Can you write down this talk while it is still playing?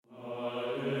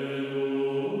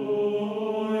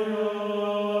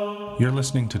You're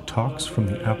listening to Talks from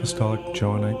the Apostolic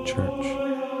Johannite Church.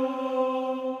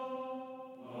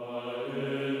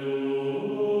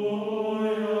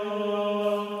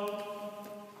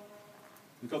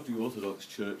 The Coptic Orthodox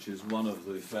Church is one of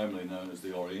the family known as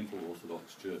the Oriental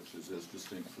Orthodox churches, as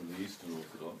distinct from the Eastern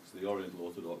Orthodox. The Oriental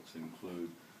Orthodox include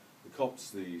the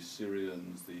Copts, the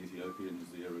Syrians, the Ethiopians,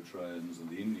 the Eritreans, and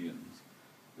the Indians.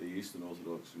 The Eastern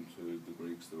Orthodox include the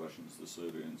Greeks, the Russians, the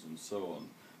Serbians, and so on.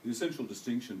 The essential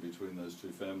distinction between those two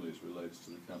families relates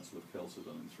to the Council of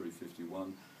Chalcedon in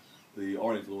 351. The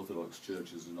Oriental Orthodox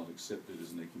churches are not accepted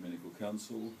as an ecumenical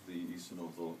council. The Eastern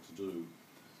Orthodox do.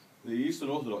 The Eastern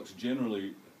Orthodox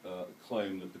generally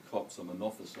claim that the Copts are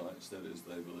monophysites, that is,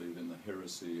 they believe in the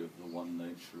heresy of the one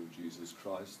nature of Jesus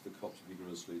Christ. The Copts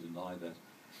vigorously deny that.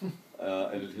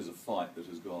 And it is a fight that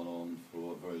has gone on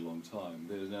for a very long time.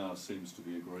 There now seems to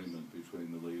be agreement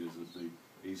between the leaders of the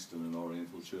Eastern and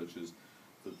Oriental churches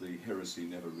that the heresy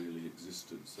never really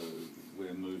existed. So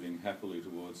we're moving happily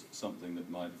towards something that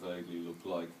might vaguely look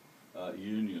like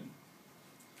union.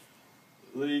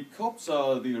 The Copts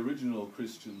are the original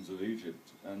Christians of Egypt,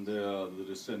 and they are the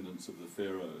descendants of the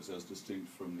pharaohs, as distinct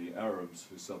from the Arabs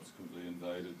who subsequently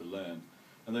invaded the land.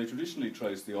 And they traditionally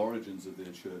trace the origins of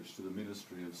their church to the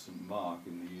ministry of St. Mark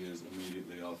in the years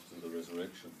immediately after the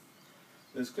resurrection.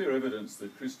 There's clear evidence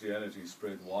that Christianity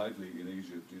spread widely in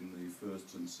Egypt in the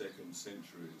 1st and 2nd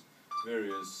centuries.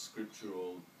 Various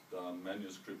scriptural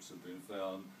manuscripts have been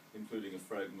found, including a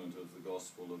fragment of the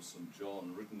Gospel of St.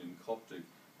 John, written in Coptic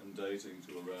and dating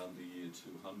to around the year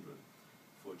 200.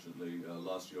 Fortunately,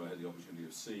 last year I had the opportunity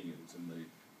of seeing it. It's in the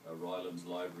Rylands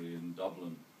Library in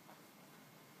Dublin.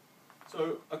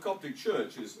 So a Coptic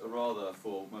church is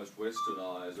for most Western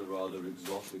eyes, a rather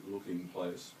exotic-looking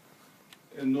place.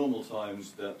 In normal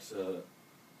times, that's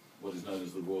what is known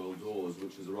as the royal doors,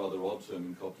 which is a rather odd term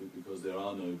in Coptic because there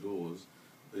are no doors.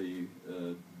 The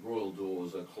royal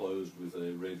doors are closed with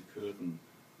a red curtain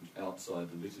outside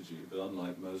the liturgy, but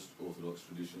unlike most Orthodox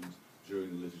traditions,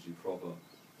 during the liturgy proper,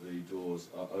 the doors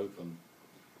are open.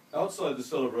 Outside the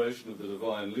celebration of the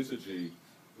Divine Liturgy,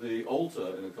 the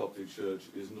altar in a Coptic church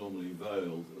is normally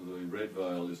veiled. The red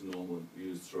veil is normally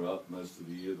used throughout most of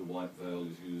the year. The white veil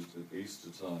is used at Easter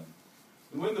time.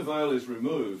 And when the veil is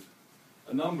removed,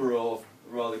 a number of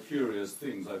rather curious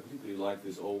things, I particularly like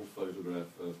this old photograph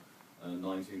of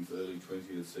 19th, early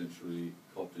 20th century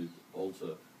Coptic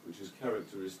altar, which is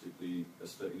characteristically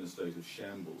in a state of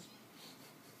shambles.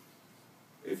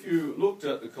 If you looked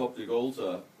at the Coptic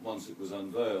altar once it was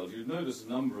unveiled, you'd notice a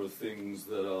number of things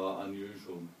that are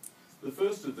unusual. The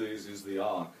first of these is the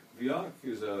ark. The ark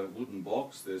is a wooden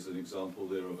box. There's an example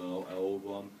there of an old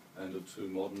one and of two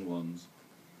modern ones.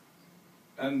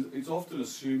 And it's often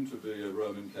assumed to be a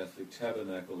Roman Catholic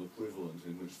tabernacle equivalent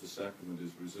in which the sacrament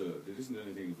is reserved. It isn't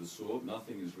anything of the sort.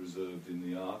 Nothing is reserved in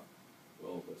the ark.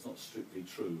 Well, that's not strictly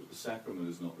true. The sacrament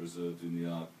is not reserved in the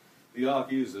ark. The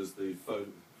ark is, as the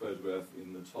photograph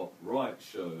in the top right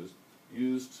shows,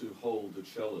 used to hold the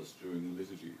chalice during the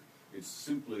liturgy. It's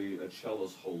simply a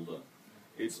chalice holder.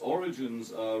 Its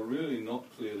origins are really not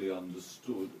clearly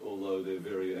understood, although they're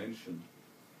very ancient.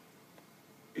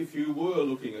 If you were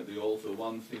looking at the altar,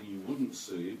 one thing you wouldn't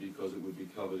see, because it would be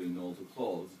covered in altar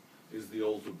cloths, is the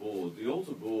altar board. The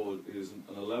altar board is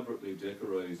an elaborately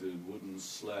decorated wooden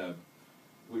slab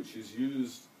which is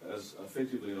used as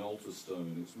effectively an altar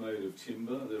stone. It's made of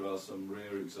timber. There are some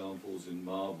rare examples in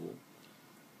marble.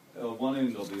 On one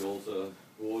end of the altar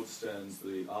board stands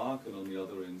the ark, and on the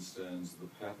other end stands the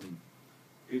paten.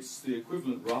 It's the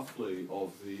equivalent, roughly,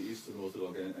 of the Eastern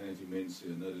Orthodox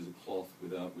antimension, that is a cloth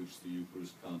without which the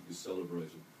Eucharist can't be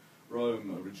celebrated.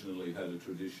 Rome originally had a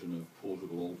tradition of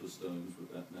portable altar stones,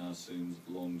 but that now seems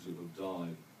long to have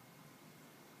died.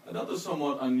 Another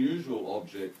somewhat unusual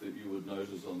object that you would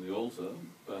notice on the altar,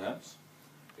 perhaps,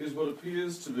 is what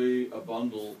appears to be a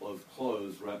bundle of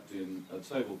clothes wrapped in a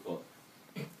tablecloth.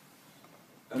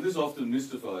 And this often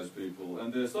mystifies people,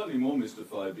 and they're slightly more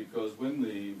mystified because when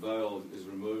the veil is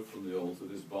removed from the altar,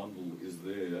 this bundle is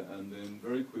there, and then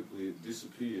very quickly it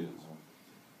disappears.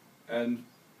 And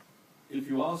if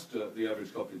you asked the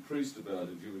average Coptic priest about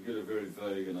it, you would get a very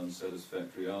vague and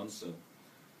unsatisfactory answer.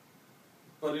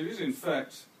 But it is, in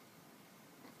fact,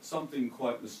 something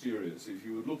quite mysterious. If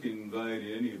you would look in vain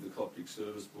in any of the Coptic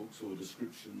service books or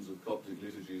descriptions of Coptic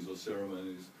liturgies or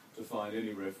ceremonies to find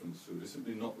any reference to it, it's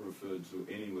simply not referred to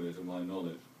anywhere to my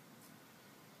knowledge.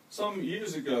 Some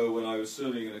years ago, when I was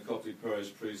serving in a Coptic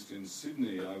parish priest in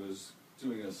Sydney, I was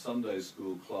doing a Sunday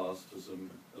school class for some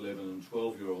 11 and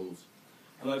 12-year-olds,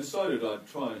 and I decided I'd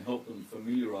try and help them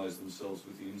familiarise themselves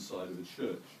with the inside of a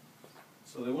church.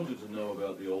 So they wanted to know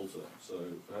about the altar. So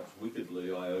perhaps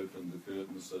wickedly I opened the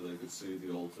curtains so they could see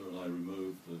the altar, and I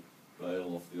removed the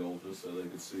veil off the altar so they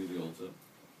could see the altar.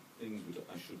 Things which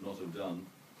I should not have done.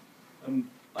 And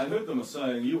I heard them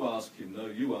saying, you ask him, no,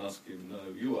 you ask him,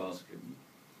 no, you ask him.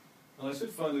 And I said,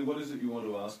 finally, what is it you want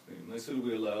to ask me? And they said, are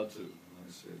we allowed to? And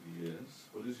I said, yes.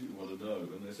 What is it you want to know?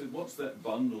 And they said, what's that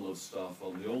bundle of stuff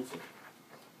on the altar?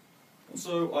 And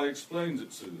so I explained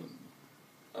it to them.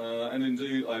 And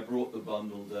indeed, I brought the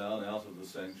bundle down out of the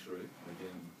sanctuary,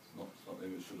 again, not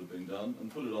something that should have been done,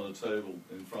 and put it on a table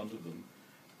in front of them,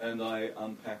 and I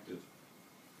unpacked it.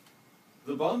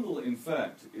 The bundle, in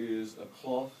fact, is a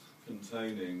cloth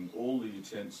containing all the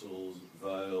utensils,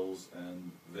 veils,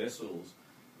 and vessels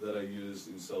that are used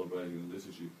in celebrating the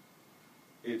liturgy.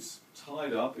 It's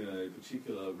tied up in a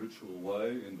particular ritual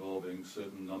way involving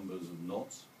certain numbers of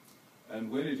knots. And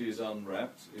when it is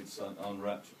unwrapped, it's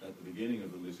unwrapped at the beginning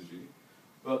of the liturgy.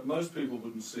 But most people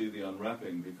wouldn't see the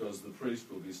unwrapping because the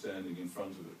priest will be standing in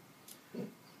front of it.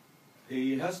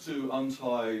 He has to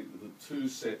untie the two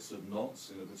sets of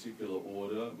knots in a particular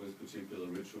order with particular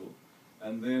ritual,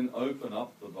 and then open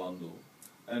up the bundle.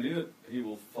 And in it he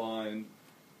will find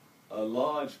a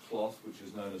large cloth which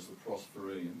is known as the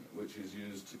prosperine, which is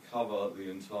used to cover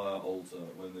the entire altar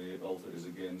when the altar is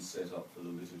again set up for the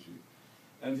liturgy.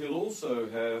 And he'll also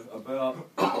have about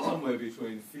somewhere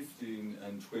between 15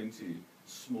 and 20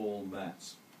 small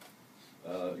mats,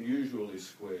 usually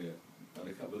square, and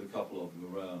with a couple of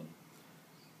them around.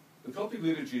 The Coptic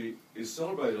liturgy is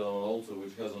celebrated on an altar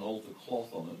which has an altar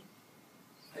cloth on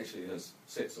it. Actually, it has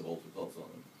sets of altar cloths on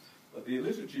it. But the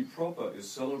liturgy proper is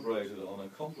celebrated on a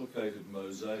complicated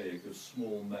mosaic of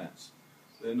small mats.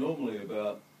 They're normally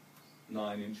about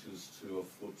 9 inches to a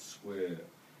foot square.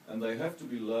 And they have to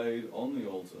be laid on the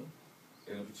altar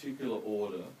in a particular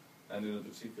order and in a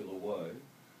particular way.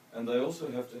 And they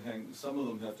also have to hang, some of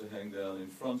them have to hang down in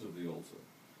front of the altar.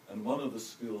 And one of the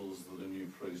skills that a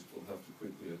new priest will have to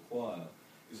quickly acquire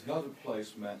is how to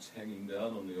place mats hanging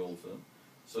down on the altar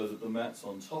so that the mats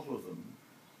on top of them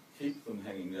keep them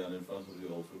hanging down in front of the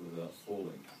altar without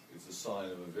falling. It's a sign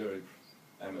of a very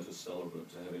amateur celebrant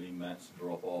to have any mats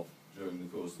drop off during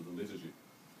the course of the liturgy.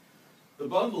 The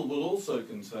bundle will also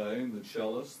contain the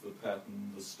chalice, the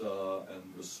paten, the star, and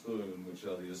the spoon, which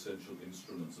are the essential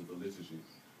instruments of the liturgy.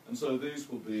 And so these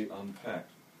will be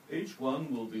unpacked. Each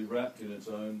one will be wrapped in its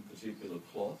own particular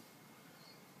cloth,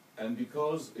 and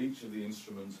because each of the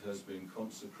instruments has been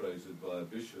consecrated by a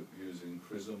bishop using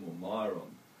chrism or myron,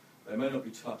 they may not be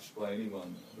touched by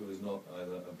anyone who is not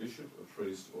either a bishop, a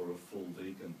priest, or a full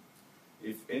deacon.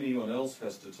 If anyone else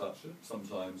has to touch it,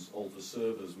 sometimes altar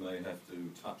servers may have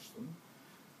to touch them.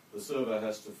 The server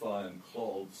has to find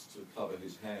cloths to cover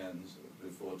his hands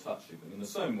before touching them, in the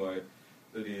same way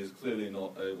that he is clearly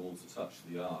not able to touch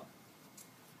the ark.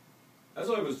 As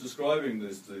I was describing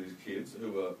this to these kids,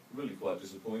 who were really quite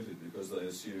disappointed because they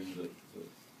assumed that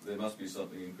there must be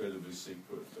something incredibly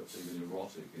secret, perhaps even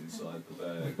erotic, inside the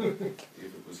bag if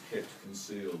it was kept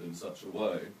concealed in such a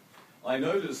way, I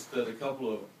noticed that a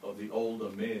couple of the older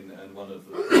men and one of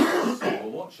the priests were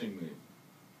watching me.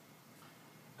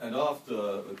 And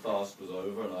after the class was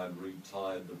over and I'd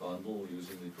retied the bundle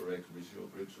using the correct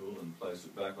ritual and placed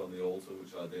it back on the altar,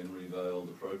 which I then reveiled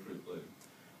appropriately,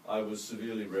 I was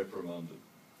severely reprimanded.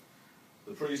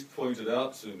 The priest pointed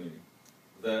out to me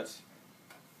that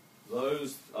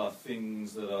those are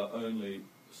things that are only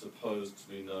supposed to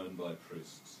be known by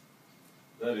priests.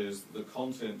 That is, the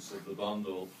contents of the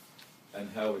bundle and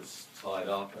how it's tied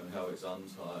up and how it's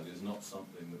untied is not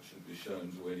something that should be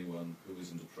shown to anyone who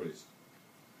isn't a priest.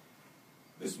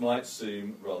 This might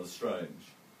seem rather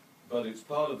strange, but it's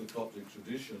part of the Coptic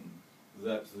tradition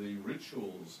that the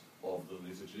rituals of the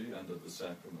liturgy and of the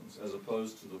sacraments, as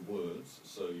opposed to the words,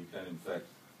 so you can in fact,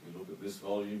 if you look at this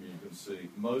volume, you can see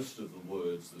most of the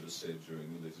words that are said during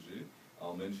the liturgy.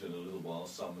 I'll mention in a little while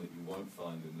some that you won't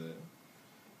find in there.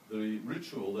 The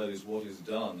ritual, that is what is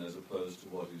done as opposed to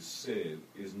what is said,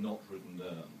 is not written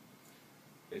down.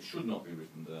 It should not be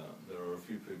written down. There are a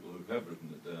few people who have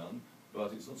written it down,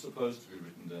 but it's not supposed to be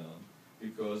written down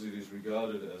because it is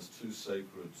regarded as too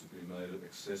sacred to be made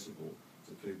accessible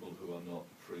to people who are not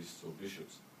priests or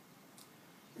bishops.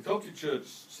 The Coptic Church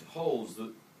holds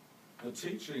that the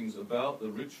teachings about the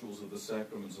rituals of the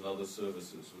sacraments and other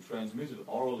services were transmitted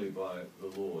orally by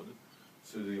the Lord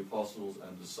to the apostles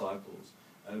and disciples,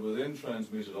 and were then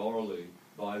transmitted orally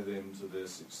by them to their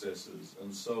successors,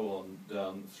 and so on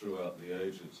down throughout the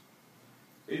ages.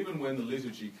 Even when the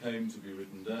liturgy came to be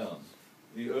written down,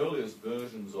 the earliest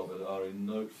versions of it are in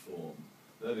note form.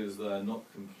 That is, they are not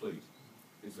complete.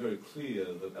 It's very clear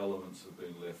that elements have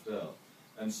been left out.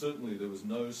 and certainly there was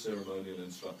no ceremonial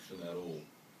instruction at all.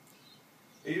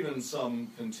 Even some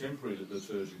contemporary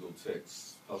liturgical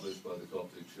texts published by the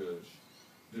Coptic Church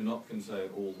do not contain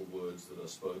all the words that are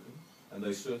spoken, and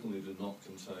they certainly do not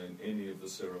contain any of the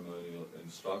ceremonial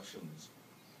instructions.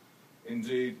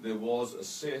 Indeed, there was a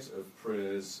set of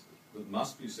prayers that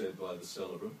must be said by the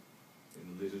celebrant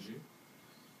in liturgy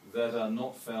that are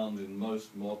not found in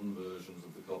most modern versions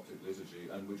of the Coptic liturgy,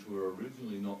 and which were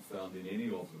originally not found in any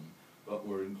of them, but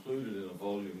were included in a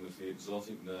volume with the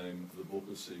exotic name The Book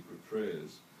of Secret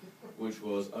Prayers, which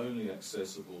was only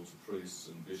accessible to priests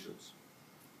and bishops.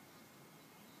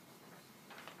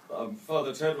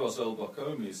 Father Tadros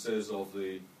El-Bakomi says of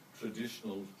the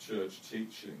traditional church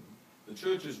teaching, the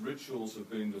church's rituals have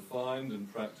been defined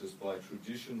and practiced by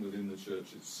tradition within the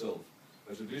church itself,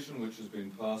 a tradition which has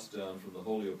been passed down from the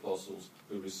holy apostles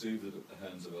who received it at the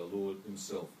hands of our Lord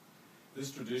himself.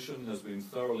 This tradition has been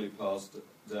thoroughly passed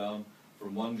down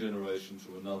from one generation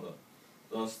to another.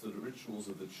 Thus, the rituals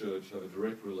of the church have a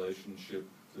direct relationship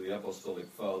to the apostolic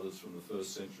fathers from the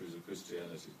first centuries of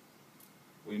Christianity.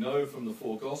 We know from the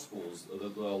four Gospels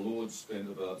that our Lord spent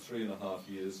about 3.5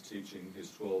 years teaching his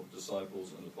 12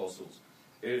 disciples and apostles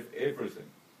everything,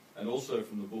 and also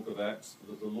from the book of Acts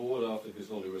that the Lord, after his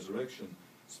holy resurrection,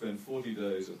 spent 40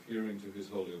 days appearing to his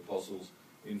holy apostles,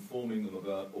 informing them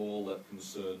about all that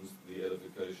concerns the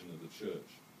edification of the church.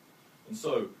 And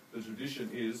so the tradition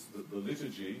is that the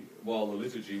liturgy, while the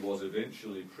liturgy was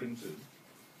eventually printed,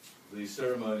 the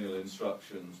ceremonial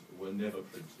instructions were never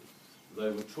printed. They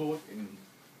were taught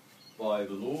by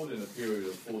the Lord in a period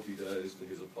of 40 days to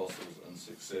his apostles and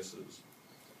successors.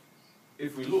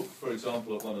 If we look, for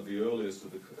example, at one of the earliest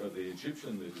of the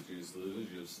Egyptian liturgies, the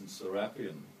liturgy of St.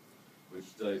 Serapion,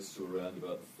 which dates to around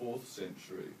about the 4th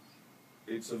century,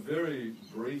 it's a very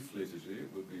brief liturgy. It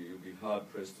would be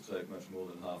hard-pressed to take much more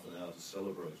than half an hour to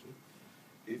celebrate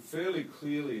it. It fairly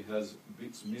clearly has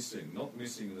bits missing, not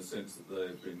missing in the sense that they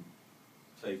have been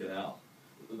taken out,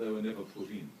 but that they were never put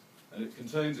in. And it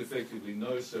contains effectively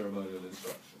no ceremonial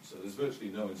instruction. So there's virtually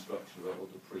no instruction about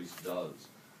what the priest does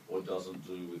or doesn't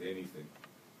do with anything.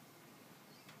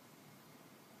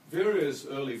 Various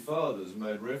early fathers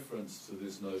made reference to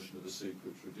this notion of a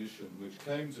secret tradition, which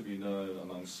came to be known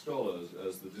among scholars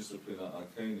as the disciplina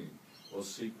arcani, or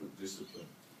secret discipline.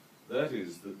 That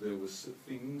is, that there were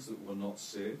things that were not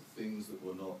said, things that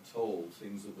were not told,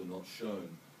 things that were not shown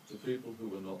to people who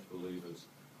were not believers.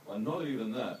 And not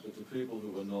even that, but to people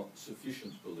who were not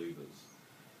sufficient believers.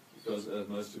 Because, as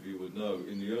most of you would know,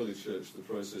 in the early church, the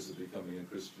process of becoming a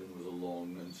Christian was a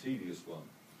long and tedious one.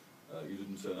 You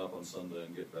didn't turn up on Sunday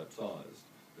and get baptized.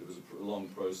 It was a long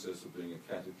process of being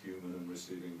a catechumen and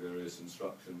receiving various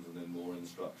instructions and then more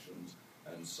instructions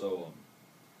and so on.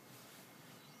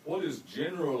 What is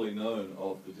generally known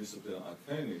of the Disciplina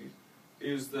Arcani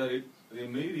is that the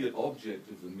immediate object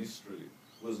of the mystery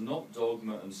was not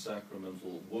dogma and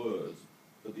sacramental words,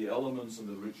 but the elements of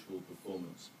the ritual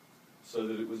performance, so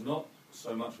that it was not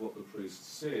so much what the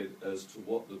priest said as to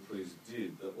what the priest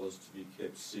did that was to be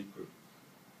kept secret.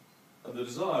 And the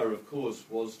desire, of course,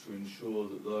 was to ensure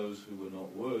that those who were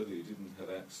not worthy didn't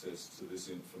have access to this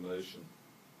information.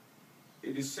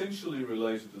 It essentially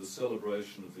related to the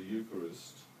celebration of the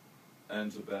Eucharist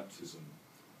and to baptism.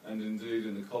 And indeed,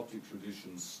 in the Coptic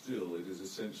tradition still, it is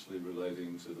essentially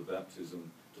relating to the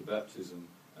baptism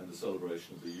and the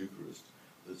celebration of the Eucharist,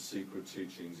 that secret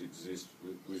teachings exist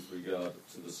with regard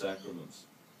to the sacraments.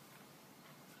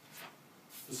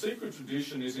 The secret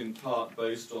tradition is in part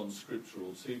based on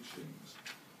scriptural teachings.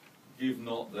 Give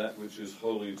not that which is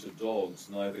holy to dogs,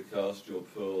 neither cast your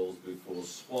pearls before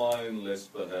swine,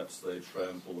 lest perhaps they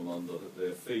trample them under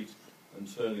their feet,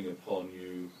 and turning upon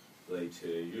you, they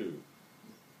tear you,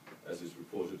 as is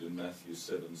reported in Matthew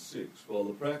 7:6, while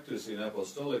the practice in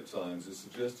apostolic times is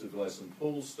suggested by St.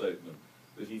 Paul's statement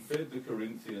that he fed the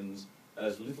Corinthians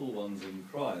as little ones in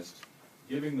Christ,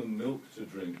 giving them milk to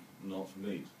drink, not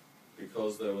meat,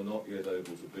 because they were not yet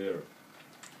able to bear it.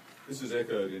 This is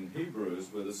echoed in Hebrews,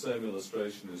 where the same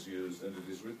illustration is used, and it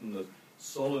is written that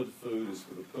solid food is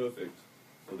for the perfect,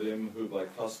 for them who by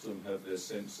custom have their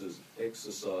senses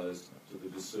exercised to the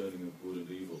discerning of good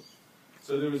and evil.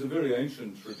 So there is a very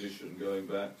ancient tradition, going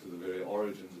back to the very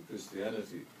origins of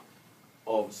Christianity,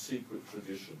 of secret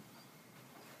tradition.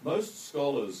 Most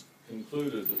scholars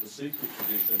concluded that the secret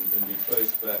tradition can be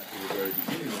traced back to the very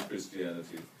beginning of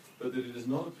Christianity, but that it does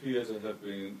not appear to have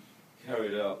been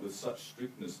carried out with such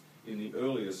strictness in the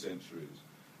earlier centuries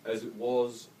as it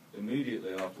was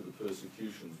immediately after the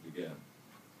persecutions began.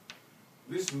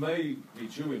 This may be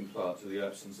due in part to the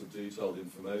absence of detailed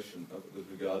information with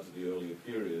regard to the earlier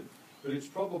period, But it's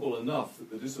probable enough that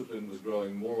the discipline was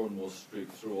growing more and more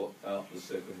strict throughout the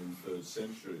 2nd and 3rd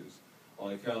centuries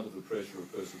on account of the pressure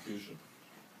of persecution,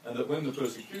 and that when the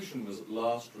persecution was at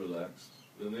last relaxed,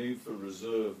 the need for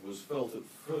reserve was felt at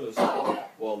first,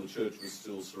 while the church was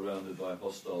still surrounded by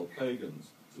hostile pagans,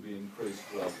 to be increased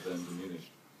rather than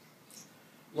diminished.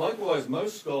 Likewise,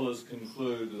 most scholars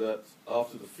conclude that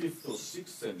after the 5th or 6th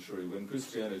century, when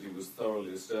Christianity was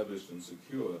thoroughly established and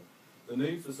secure, the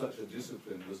need for such a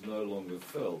discipline was no longer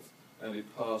felt, and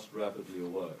it passed rapidly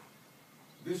away.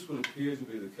 This would appear to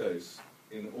be the case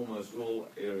in almost all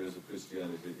areas of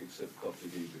Christianity except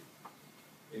Coptic Egypt.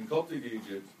 In Coptic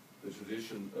Egypt, the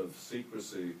tradition of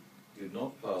secrecy did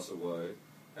not pass away,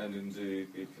 and indeed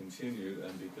it continued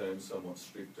and became somewhat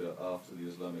stricter after the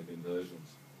Islamic invasions.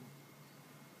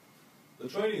 The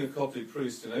training of Coptic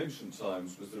priests in ancient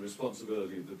times was the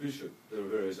responsibility of the bishop. There are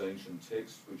various ancient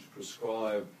texts which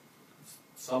prescribe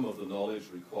some of the knowledge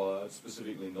required,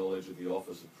 specifically knowledge of the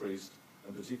office of priest,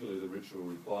 and particularly the ritual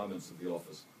requirements of the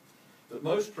office. That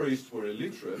most priests were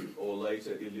illiterate, or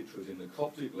later illiterate in the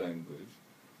Coptic language,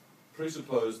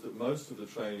 presupposed that most of the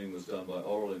training was done by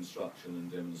oral instruction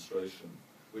and demonstration,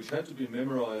 which had to be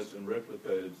memorized and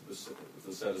replicated to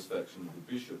the satisfaction of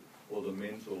the bishop or the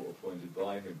mentor appointed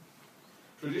by him.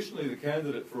 Traditionally, the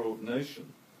candidate for ordination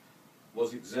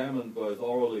was examined both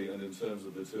orally and in terms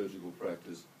of liturgical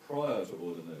practice prior to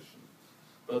ordination.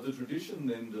 But the tradition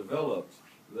then developed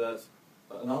that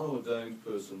an unordained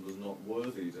person was not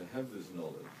worthy to have this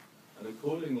knowledge, and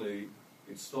accordingly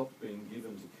it stopped being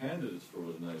given to candidates for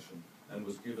ordination and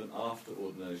was given after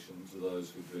ordination to those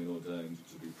who'd been ordained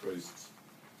to be priests.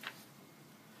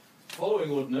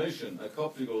 Following ordination, a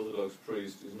Coptic Orthodox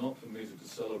priest is not permitted to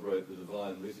celebrate the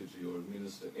divine liturgy or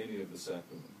administer any of the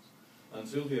sacraments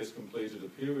until he has completed a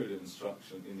period of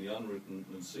instruction in the unwritten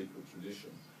and secret tradition,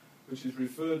 which is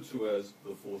referred to as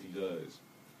the 40 days.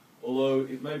 Although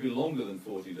it may be longer than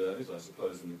 40 days, I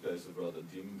suppose in the case of rather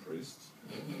dim priests,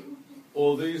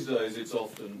 or these days it's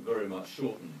often very much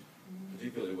shortened,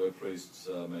 particularly where priests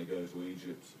may go to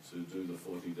Egypt to do the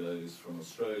 40 days from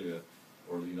Australia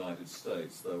or the United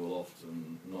States. They will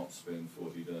often not spend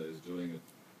 40 days doing it.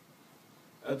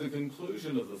 At the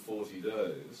conclusion of the 40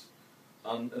 days,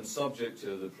 and subject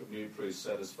to the new priest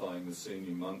satisfying the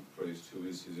senior monk priest, who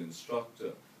is his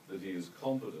instructor, that he is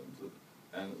competent,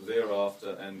 and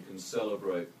thereafter and can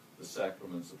celebrate the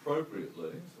sacraments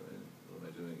appropriately. So, what am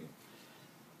I doing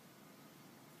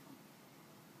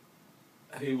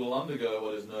here? He will undergo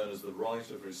what is known as the rite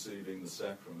of receiving the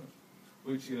sacrament,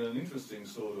 which in an interesting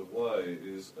sort of way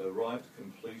is a rite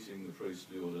completing the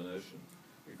priestly ordination.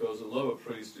 Because although a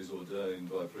priest is ordained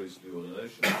by priestly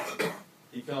ordination,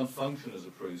 he can't function as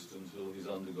a priest until he's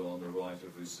undergone the rite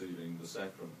of receiving the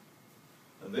sacrament.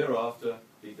 And thereafter,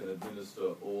 he can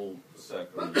administer all the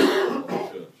sacraments of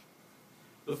the church.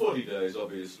 The 40 days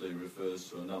obviously refers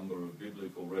to a number of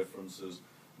biblical references,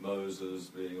 Moses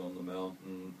being on the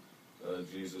mountain,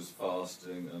 Jesus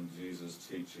fasting, and Jesus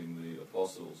teaching the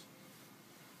apostles.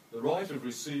 The rite of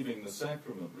receiving the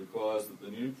sacrament requires that the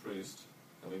new priest,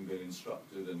 having been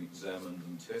instructed and examined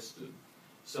and tested,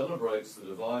 celebrates the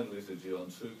divine liturgy on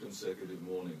 2 consecutive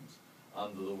mornings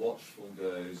under the watchful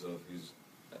gaze of his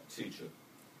teacher.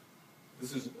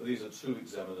 These are 2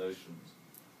 examinations.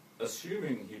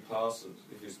 Assuming he passes,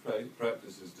 if his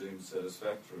practice is deemed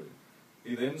satisfactory,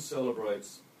 he then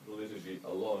celebrates the liturgy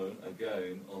alone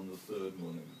again on the 3rd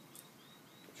morning.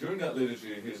 During that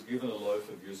liturgy, he is given a loaf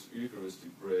of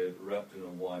Eucharistic bread wrapped in a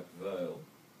white veil,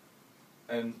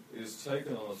 and is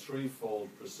taken on a 3-fold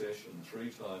procession 3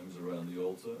 times around the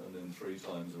altar, and then 3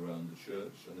 times around the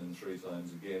church, and then 3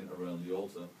 times again around the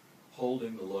altar,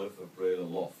 holding the loaf of bread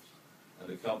aloft,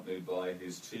 and accompanied by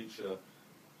his teacher,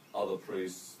 other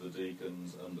priests, the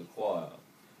deacons, and the choir.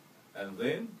 And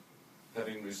then,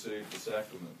 having received the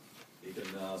sacrament, he can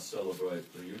now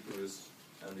celebrate the Eucharist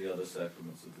and the other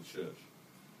sacraments of the church.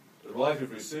 The rite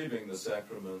of receiving the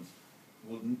sacrament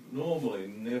would normally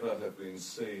never have been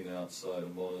seen outside a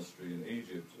monastery in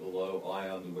Egypt, although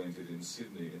I underwent it in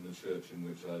Sydney in the church in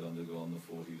which I had undergone the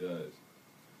 40 days.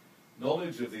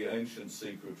 Knowledge of the ancient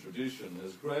secret tradition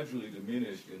has gradually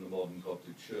diminished in the modern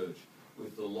Coptic Church,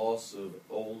 with the loss of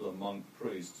older monk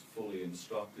priests fully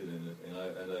instructed in it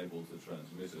and able to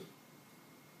transmit it.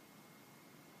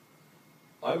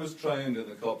 I was trained in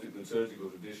the Coptic liturgical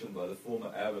tradition by the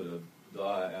former abbot of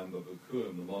Daya Amba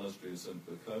Bakum, the monastery of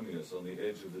St. Pachomius, on the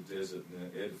edge of the desert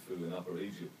near Edfu in Upper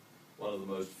Egypt, one of the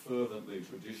most fervently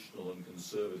traditional and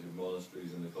conservative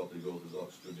monasteries in the Coptic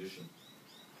Orthodox tradition.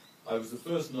 I was the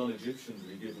first non-Egyptian to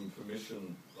be given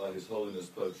permission by His Holiness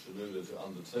Pope Shenouda to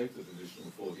undertake the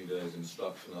traditional 40 days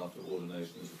instruction after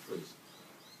ordination as a priest.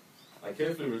 I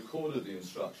carefully recorded the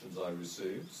instructions I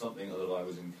received, something that I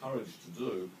was encouraged to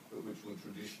do, but which would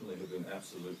traditionally have been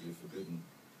absolutely forbidden.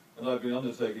 And I've been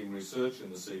undertaking research in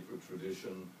the secret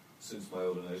tradition since my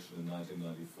ordination in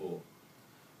 1994.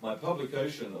 My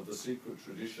publication of the secret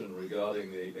tradition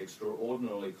regarding the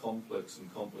extraordinarily complex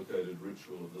and complicated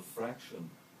ritual of the fraction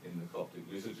in the Coptic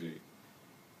liturgy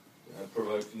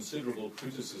provoked considerable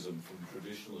criticism from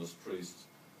traditionalist priests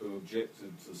who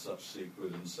objected to such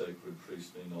secret and sacred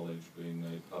priestly knowledge being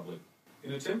made public.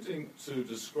 In attempting to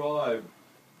describe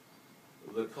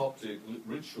the Coptic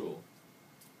ritual,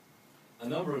 a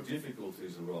number of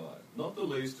difficulties arise, not the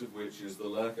least of which is the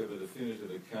lack of a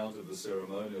definitive account of the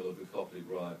ceremonial of the Coptic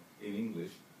rite in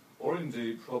English, or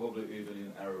indeed probably even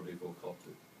in Arabic or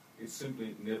Coptic. It's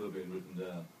simply never been written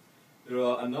down. There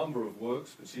are a number of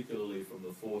works, particularly from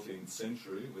the 14th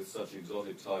century, with such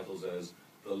exotic titles as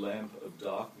The Lamp of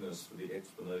Darkness for the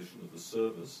Explanation of the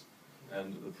Service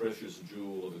and The Precious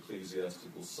Jewel of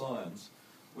Ecclesiastical Science,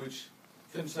 which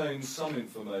contains some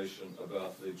information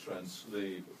about the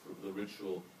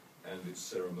ritual and its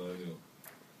ceremonial.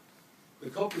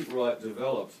 The Coptic rite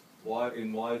developed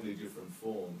in widely different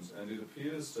forms, and it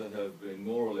appears to have been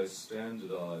more or less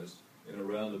standardized in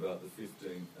around about the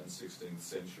 15th and 16th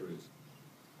centuries.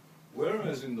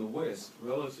 Whereas in the West,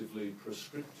 relatively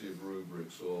prescriptive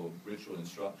rubrics or ritual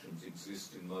instructions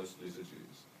exist in most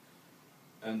liturgies,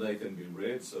 and they can be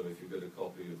read, so if you get a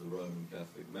copy of the Roman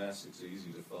Catholic Mass, it's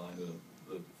easy to find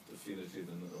the definitive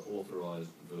and authorized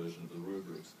version of the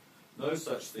rubrics. No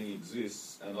such thing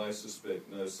exists, and I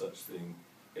suspect no such thing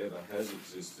ever has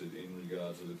existed in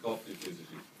regard to the Coptic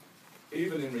liturgy.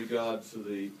 Even in regard to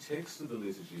the text of the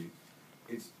liturgy,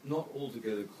 it's not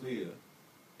altogether clear,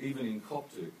 even in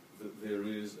Coptic, that there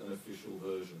is an official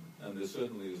version, and there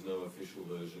certainly is no official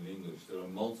version in English. There are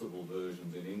multiple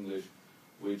versions in English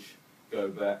which go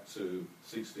back to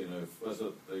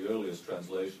 1604. The earliest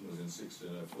translation was in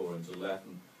 1604 into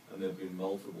Latin, and there have been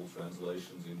multiple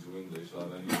translations into English.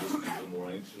 I've only listed the more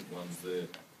ancient ones there.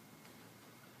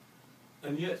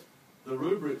 And yet, the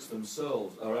rubrics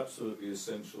themselves are absolutely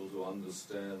essential to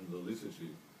understand the liturgy.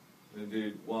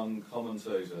 Indeed, one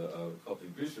commentator, a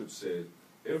Coptic bishop, said,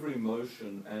 "Every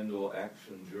motion and or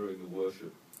action during the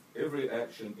worship, every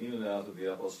action in and out of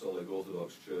the Apostolic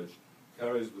Orthodox Church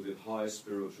carries with it high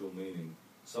spiritual meaning,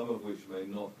 some of which may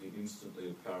not be instantly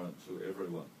apparent to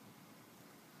everyone."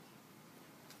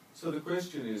 So the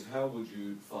question is, how would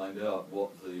you find out what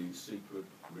the secret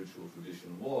ritual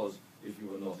tradition was if you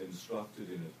were not instructed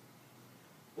in it?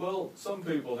 Well, some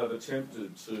people have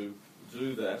attempted to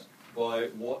do that by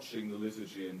watching the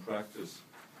liturgy in practice,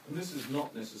 and this is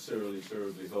not necessarily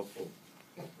terribly helpful.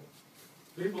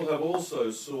 People have also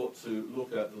sought to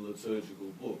look at the liturgical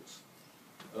books.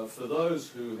 For those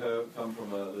who have come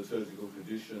from a liturgical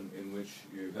tradition in which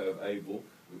you have a book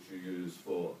which you use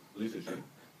for liturgy,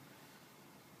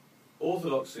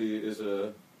 orthodoxy is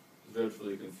a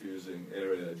dreadfully confusing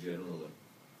area generally.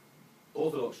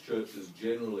 Orthodox churches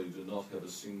generally do not have a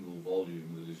single volume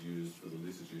that is used for the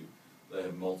liturgy. They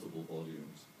have multiple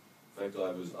volumes. In fact,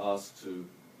 I was asked to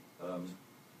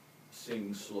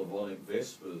sing Slavonic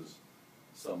Vespers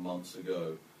some months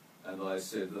ago, and I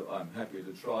said that I'm happy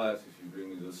to try it if you bring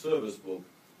me the service book,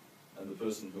 and the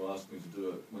person who asked me to do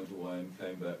it went away and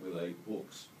came back with 8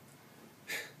 books,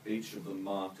 each of them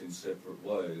marked in separate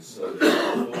ways. So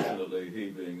unfortunately, he,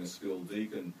 being a skilled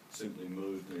deacon, simply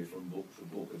moved me from book to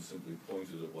book and simply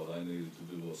pointed at what I needed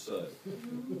to do or say.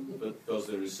 But because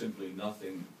there is simply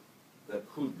nothing that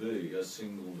could be a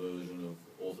single version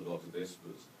of Orthodox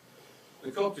Vespers.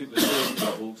 The Coptic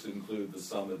liturgical books include the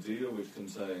Psalmodiya, which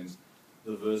contains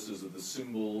the verses of the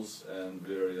symbols and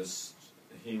various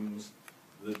hymns,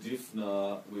 the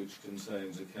Difna, which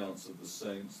contains accounts of the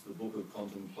saints, the Book of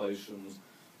Contemplations,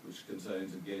 which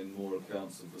contains again more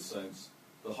accounts of the saints,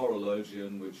 the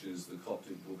Horologion, which is the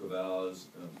Coptic Book of Hours,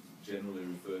 generally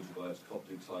referred to by its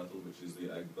Coptic title, which is the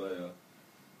Agbeya,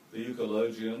 the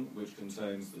Euchologion, which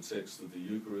contains the text of the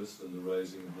Eucharist and the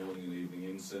raising of morning and evening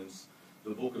incense, the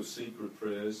Book of Secret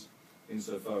Prayers,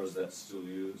 insofar as that's still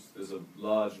used. There's a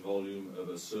large volume of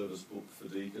a service book for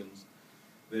deacons.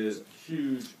 There's a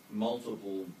huge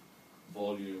multiple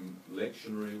volume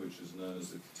lectionary, which is known as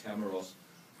the Katamaros,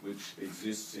 which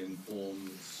exists in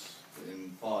forms in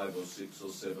 5 or 6 or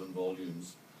 7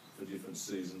 volumes for different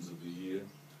seasons of the year.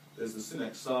 There's the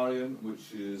Synaxarion,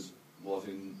 which is what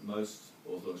in most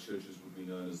Orthodox churches would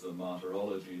be known as the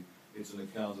Martyrology. It's an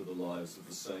account of the lives of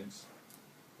the saints.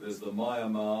 There's the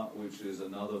Mayama, which is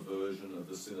another version of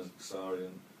the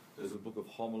Synaxarion. There's a book of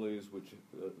homilies, which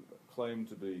claim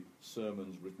to be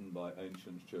sermons written by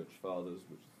ancient church fathers,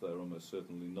 which they're almost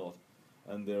certainly not.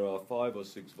 and there are 5 or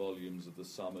 6 volumes of the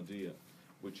Psalmodiya,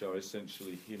 which are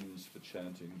essentially hymns for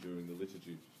chanting during the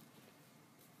liturgy.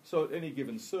 So at any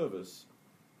given service,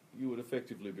 you would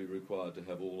effectively be required to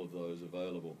have all of those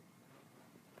available.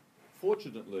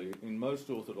 Fortunately, in most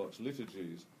Orthodox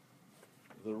liturgies,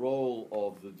 the role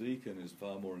of the deacon is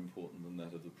far more important than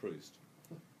that of the priest.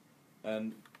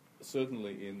 And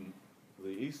certainly in the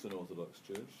Eastern Orthodox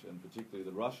Church, and particularly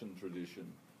the Russian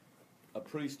tradition, a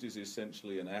priest is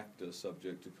essentially an actor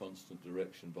subject to constant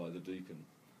direction by the deacon.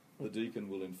 The deacon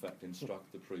will in fact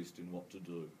instruct the priest in what to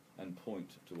do and point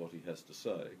to what he has to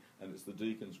say, and it's the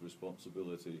deacon's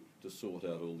responsibility to sort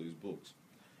out all these books.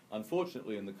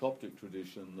 Unfortunately, in the Coptic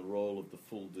tradition, the role of the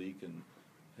full deacon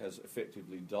has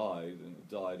effectively died, and it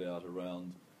died out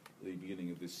around the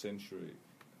beginning of this century.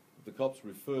 The Copts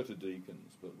refer to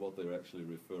deacons, but what they're actually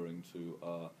referring to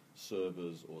are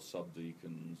servers or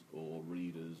subdeacons or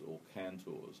readers or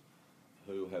cantors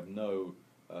who have no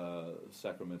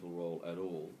sacramental role at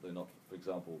all. They're not, for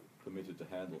example, permitted to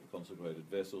handle consecrated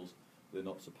vessels. They're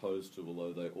not supposed to,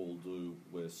 although they all do,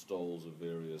 wear stoles of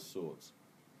various sorts.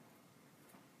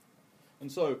 And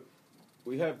so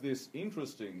we have this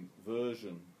interesting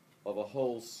version of a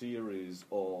whole series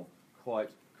of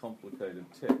quite complicated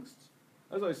texts.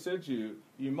 As I said to you,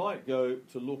 you might go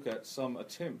to look at some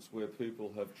attempts where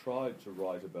people have tried to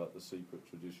write about the secret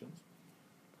traditions.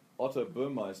 Otto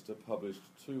Burmeister published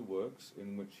 2 works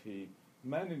in which he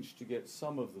managed to get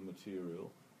some of the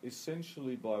material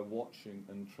essentially by watching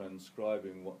and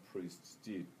transcribing what priests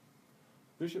did.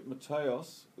 Bishop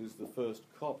Matthäus is the first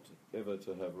Copt ever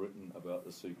to have written about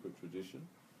the secret tradition,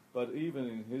 but even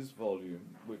in his volume,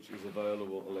 which is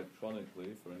available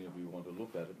electronically for any of you who want to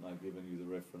look at it, and I've given you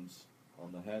the reference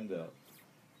on the handout,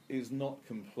 is not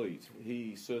complete.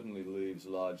 He certainly leaves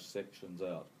large sections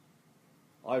out.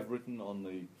 I've written on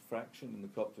the fraction in the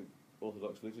Coptic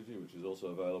Orthodox liturgy, which is also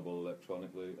available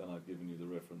electronically, and I've given you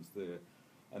the reference there.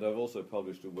 And I've also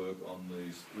published a work on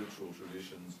these ritual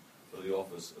traditions for the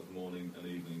office of morning and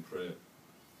evening prayer.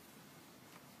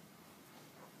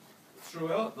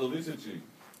 Throughout the liturgy,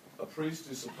 a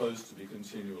priest is supposed to be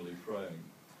continually praying.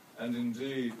 And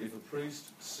indeed, if a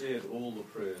priest said all the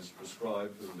prayers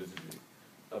prescribed for the liturgy,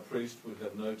 a priest would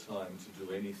have no time to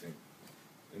do anything.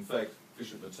 In fact,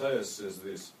 Bishop Matthäus says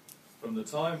this: from the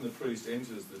time the priest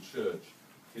enters the church,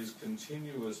 his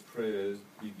continuous prayers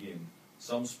begin,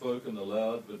 some spoken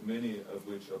aloud, but many of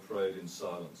which are prayed in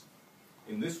silence.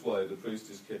 In this way, the priest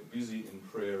is kept busy in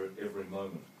prayer at every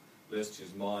moment, lest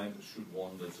his mind should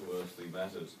wander to earthly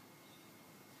matters.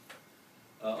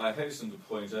 I hasten to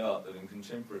point out that in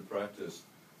contemporary practice,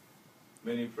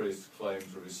 many priests claim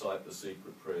to recite the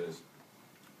secret prayers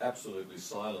absolutely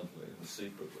silently and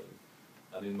secretly,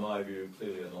 and in my view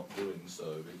clearly are not doing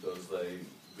so, because they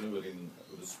do it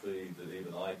with a speed that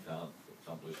even I can't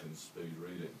accomplish in speed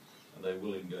reading, and they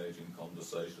will engage in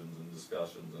conversations and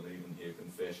discussions and even hear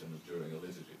confessions during a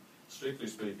liturgy. Strictly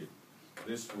speaking,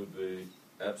 this would be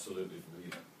absolutely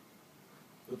forbidden.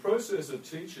 The process of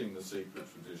teaching the secret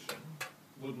tradition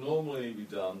would normally be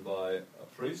done by a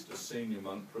priest, a senior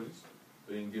monk priest,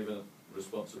 being given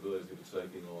responsibility for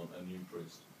taking on a new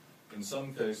priest. In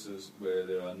some cases where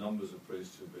there are numbers of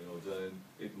priests who have been ordained,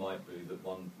 it might be that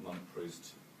one monk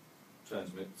priest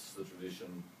transmits the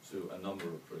tradition to a number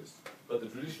of priests. But the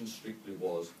tradition strictly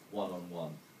was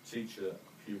one-on-one, teacher,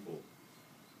 pupil.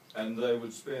 And they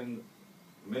would spend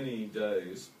many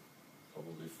days,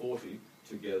 probably 40,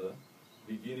 together,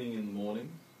 beginning in the morning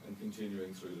and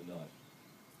continuing through the night.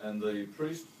 And the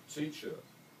priest-teacher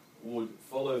would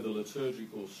follow the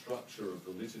liturgical structure of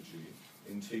the liturgy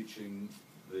in teaching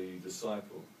the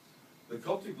disciple. The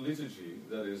Coptic liturgy,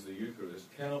 that is the Eucharist,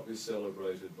 cannot be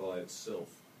celebrated by itself.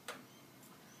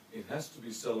 It has to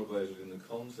be celebrated in the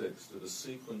context of a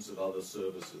sequence of other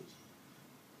services.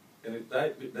 And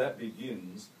that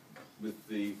begins with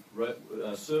the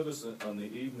service on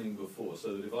the evening before,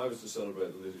 so that if I was to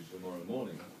celebrate the liturgy tomorrow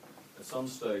morning, at some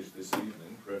stage this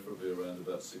evening, preferably around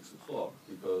about 6 o'clock,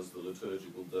 because the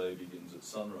liturgical day begins at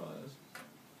sunrise,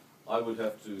 I would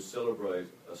have to celebrate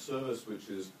a service which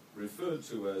is referred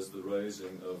to as the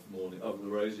raising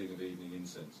of evening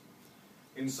incense.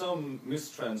 In some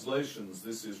mistranslations,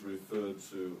 this is referred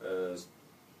to as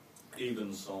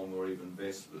evensong or even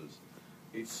vespers.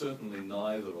 It's certainly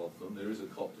neither of them. There is a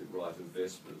Coptic rite of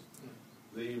vespers.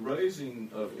 The raising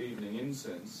of evening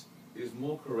incense is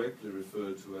more correctly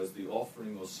referred to as the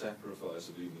offering or sacrifice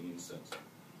of evening incense,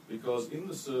 because in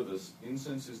the service,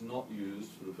 incense is not used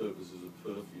for the purposes of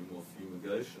perfume or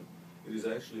fumigation. It is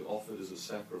actually offered as a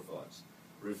sacrifice,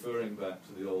 referring back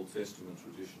to the Old Testament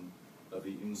tradition of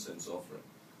the incense offering.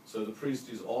 So the priest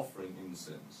is offering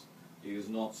incense, he is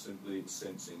not simply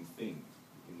sensing things.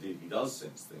 Indeed, he does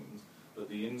sense things, but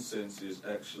the incense is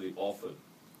actually offered.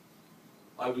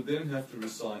 I would then have to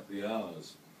recite the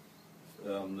hours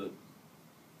that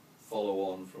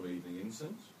follow on from evening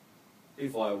incense.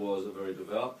 If I was a very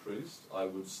devout priest, I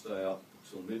would stay up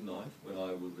till midnight when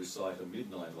I would recite a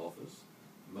midnight office.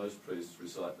 Most priests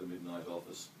recite the midnight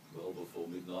office well before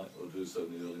midnight or do so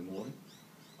in the early morning.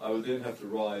 I would then have to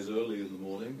rise early in the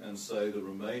morning and say the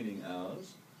remaining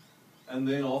hours, and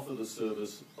then offer the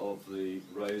service of the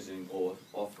raising or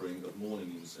offering of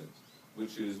morning incense,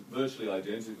 which is virtually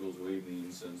identical to evening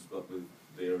incense but with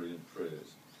variant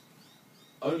prayers.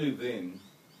 Only then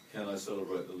can I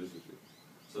celebrate the liturgy.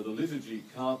 So the liturgy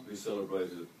can't be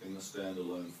celebrated in a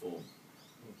standalone form.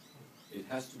 It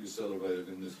has to be celebrated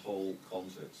in this whole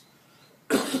context.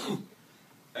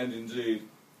 And indeed,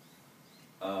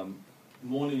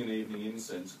 morning and evening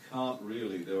incense can't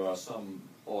really, there are some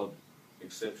odd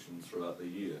exceptions throughout the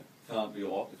year, can't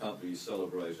be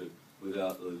celebrated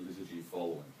without the liturgy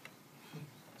following.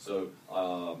 So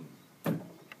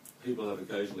people have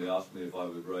occasionally asked me if I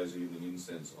would raise evening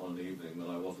incense on an evening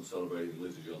when I wasn't celebrating the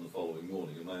liturgy on the following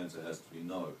morning, and my answer has to be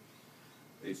no.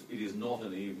 It is not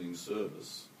an evening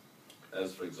service,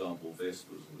 as for example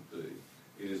Vespers would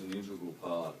be. It is an integral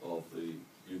part of the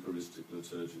Eucharistic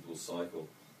liturgical cycle.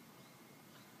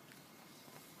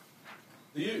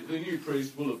 The new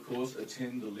priest will, of course,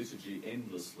 attend the liturgy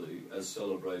endlessly as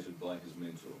celebrated by his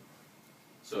mentor.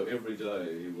 So every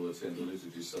day he will attend the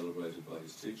liturgy celebrated by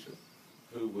his teacher,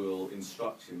 who will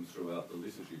instruct him throughout the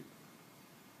liturgy.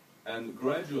 And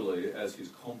gradually, as his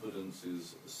competence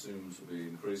is assumed to be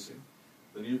increasing,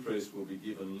 the new priest will be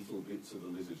given little bits of the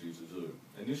liturgy to do.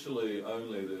 Initially,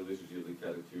 only the liturgy of the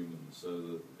catechumens, so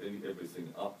that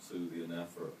everything up to the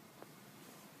anaphora.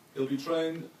 He'll be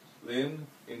trained then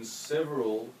in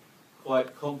several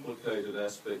quite complicated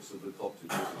aspects of the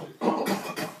Coptic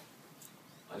liturgy.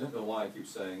 I don't know why I keep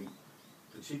saying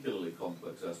particularly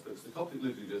complex aspects. The Coptic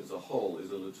liturgy as a whole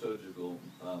is a liturgical,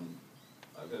 I'm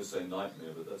going to say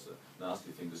nightmare, but that's a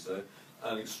nasty thing to say,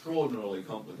 an extraordinarily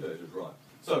complicated rite.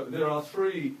 So there are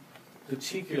three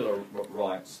particular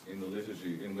rites in the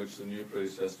liturgy in which the new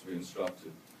priest has to be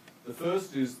instructed. The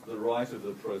first is the rite of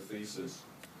the prothesis.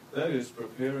 That is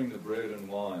preparing the bread and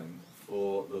wine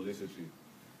for the liturgy.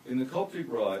 In the Coptic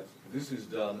rite, this is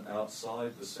done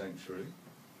outside the sanctuary,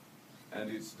 and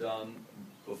it's done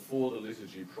before the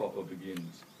liturgy proper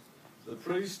begins. The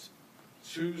priest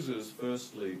chooses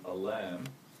firstly a lamb,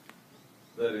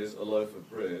 that is a loaf of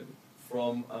bread,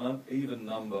 from an even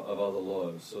number of other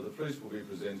loaves. So the priest will be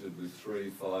presented with 3,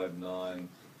 5, 9,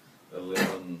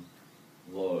 11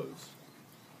 loaves.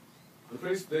 The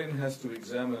priest then has to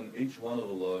examine each one of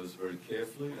the loaves very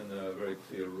carefully, and there are very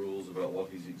clear rules about what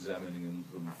he's examining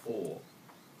them for.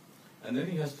 And then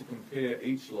he has to compare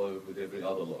each loaf with every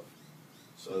other loaf.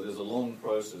 So there's a long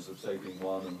process of taking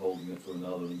one and holding it to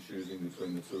another and choosing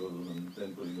between the two of them and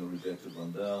then putting the rejected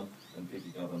one down and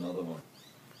picking up another one.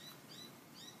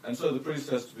 And so the priest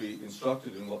has to be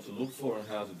instructed in what to look for and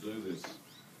how to do this.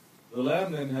 The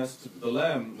lamb then the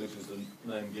lamb, which is the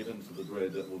name given to the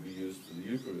bread that will be used for the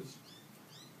Eucharist,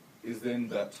 is then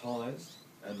baptized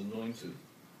and anointed,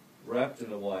 wrapped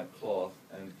in a white cloth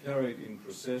and carried in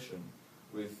procession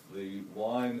with the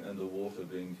wine and the water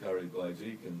being carried by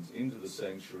deacons into the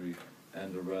sanctuary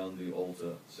and around the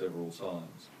altar several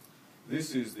times.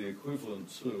 This is the equivalent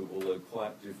to, although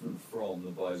quite different from,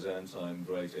 the Byzantine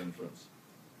Great Entrance.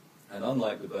 And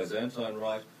unlike the Byzantine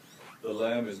rite, the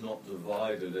lamb is not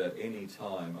divided at any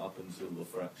time up until the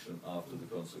fraction after the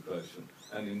consecration.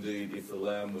 And indeed, if the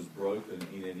lamb was broken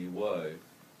in any way,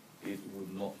 it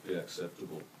would not be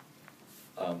acceptable.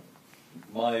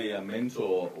 My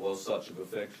mentor was such a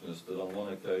perfectionist that on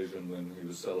one occasion when he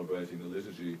was celebrating the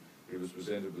liturgy, he was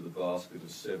presented with a basket of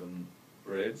 7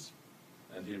 breads,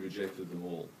 and he rejected them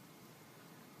all.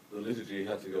 The liturgy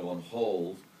had to go on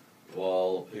hold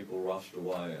while people rushed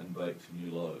away and baked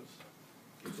new loaves.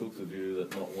 He took the view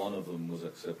that not one of them was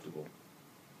acceptable.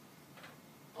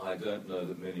 I don't know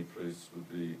that many priests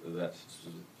would be that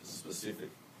specific.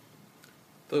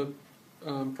 The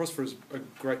prosper is a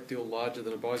great deal larger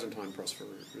than a Byzantine prosper.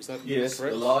 Is that yes,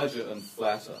 correct? Larger and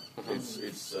flatter. Uh-huh.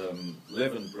 It's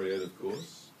leavened bread, of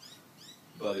course,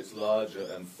 but it's larger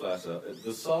and flatter.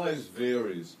 The size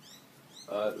varies.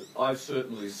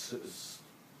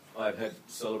 I've had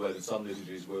celebrated some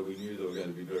liturgies where we knew there were going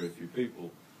to be very few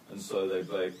people, and so they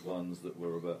baked ones that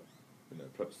were about,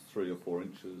 perhaps 3 or 4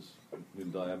 inches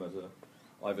in diameter.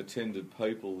 I've attended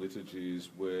papal liturgies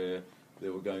where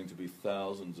there were going to be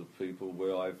thousands of people,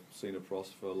 where I've seen a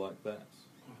prosper like that.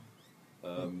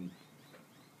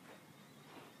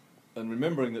 And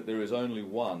remembering that there is only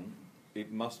one,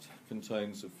 it must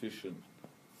contain sufficient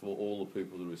for all the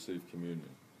people to receive communion.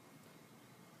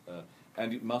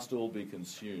 And it must all be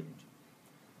consumed.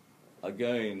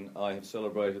 Again, I have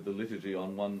celebrated the liturgy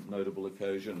on one notable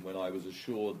occasion when I was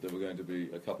assured there were going to be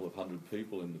a couple of hundred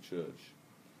people in the church.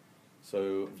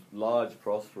 So large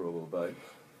prosphora were baked.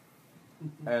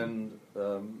 And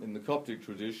in the Coptic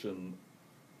tradition,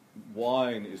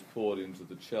 wine is poured into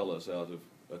the chalice out of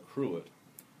a cruet.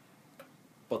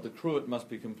 But the cruet must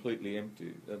be completely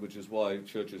empty, which is why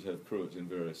churches have cruets in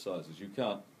various sizes. You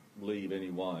can't leave any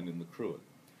wine in the cruet.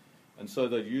 And so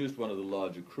they used one of the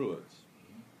larger cruets.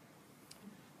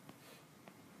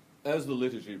 As the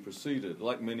liturgy proceeded,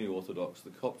 like many Orthodox, the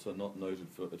Copts are not noted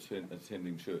for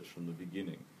attending church from the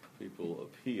beginning. People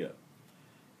appear.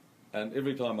 And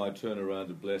every time I turn around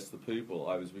to bless the people,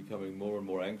 I was becoming more and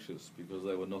more anxious because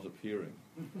they were not appearing.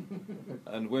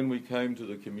 And when we came to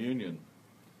the communion,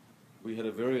 we had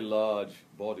a very large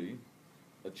body,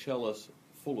 a chalice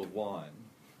full of wine,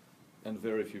 and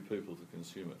very few people to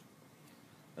consume it.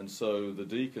 And so the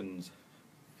deacons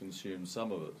consumed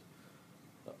some of it.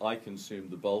 I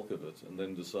consumed the bulk of it, and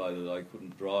then decided I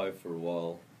couldn't drive for a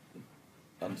while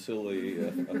until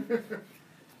the...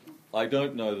 I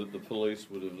don't know that the police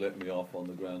would have let me off on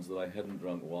the grounds that I hadn't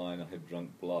drunk wine, I had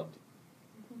drunk blood.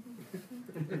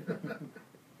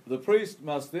 The priest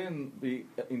must then be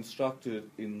instructed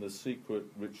in the secret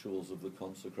rituals of the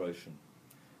consecration.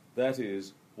 That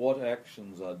is, what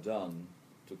actions are done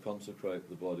to consecrate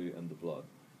the body and the blood.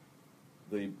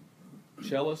 The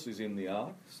chalice is in the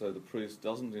ark, so the priest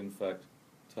doesn't in fact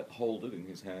hold it in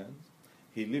his hands.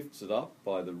 He lifts it up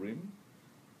by the rim.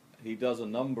 He does a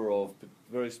number of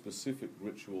very specific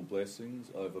ritual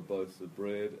blessings over both the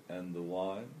bread and the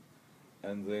wine,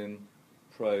 and then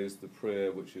prays the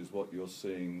prayer, which is what you're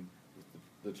seeing with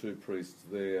the two priests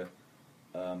there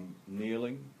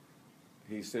kneeling.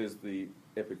 He says the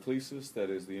epiclesis, that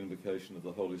is the invocation of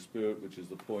the Holy Spirit, which is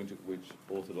the point at which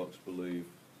Orthodox believe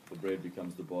the bread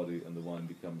becomes the body and the wine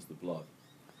becomes the blood.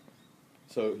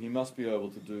 So he must be able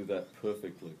to do that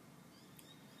perfectly.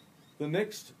 The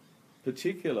next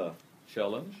particular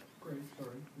challenge... Greg,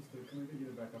 sorry, can I get you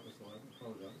to back up a slide? I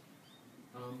apologise.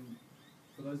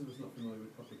 For those of us not familiar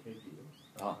with Coptic headgear,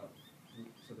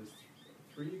 so there's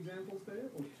 3 examples there,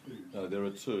 or 2? No, there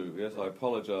are 2. Yes, I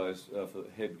apologise for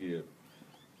headgear.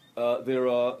 There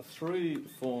are 3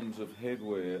 forms of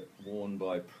headwear worn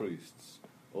by priests,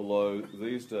 although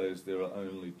these days there are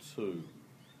only 2.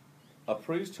 A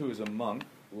priest who is a monk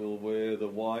will wear the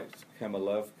white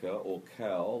kamilavka, or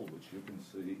cowl, which you can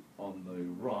see on the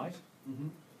right. Mm-hmm.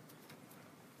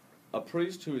 A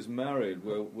priest who is married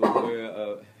will wear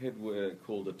a headwear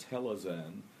called a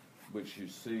talazan, which you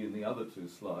see in the other 2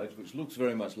 slides, which looks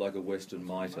very much like a Western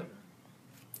mitre.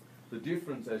 The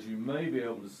difference, as you may be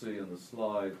able to see on the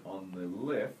slide on the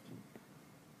left,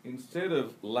 instead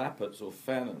of lappets or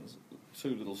fanons,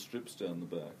 2 little strips down the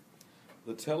back,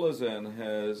 the talazan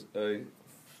has a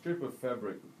strip of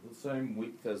fabric the same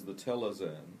width as the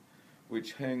talazan,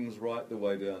 which hangs right the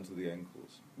way down to the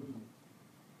ankles. Mm-hmm.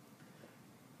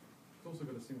 It's also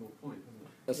got a single point,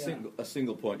 hasn't it? A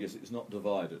single point, yes, it's not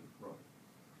divided.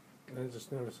 Right. I was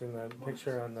just noticing that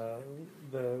picture on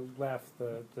the left,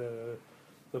 the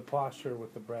posture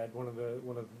with the bread. One of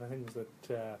the things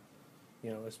that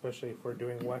especially if we're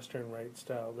doing Western Rite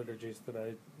style liturgies, that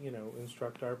I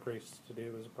instruct our priests to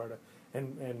do as a part of.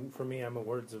 And for me, I'm a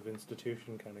words of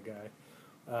institution kind of guy.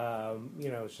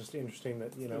 It's just interesting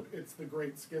that it's the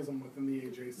great schism within the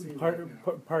AJC.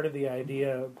 Part of the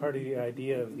idea of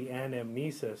the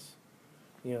anamnesis,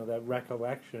 that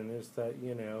recollection is that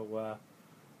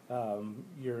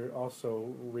you're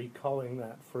also recalling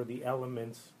that for the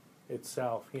elements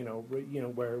itself.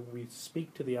 Where we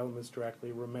speak to the elements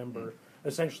directly.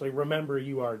 Essentially, remember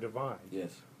you are divine.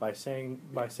 Yes. By saying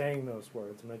those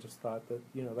words, and I just thought that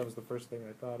that was the first thing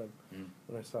I thought of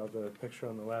when I saw the picture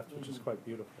on the left, which is quite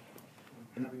beautiful.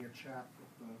 And having a chat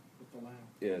with the lamb.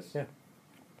 Yes. Yeah.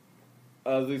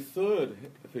 The third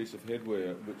piece of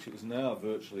headwear, which is now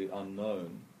virtually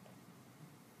unknown,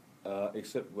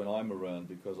 except when I'm around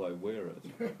because I wear it.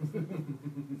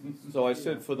 So I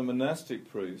said for the monastic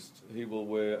priest, he will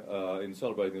wear, in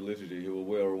celebrating the liturgy, he will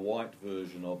wear a white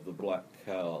version of the black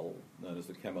cowl, known as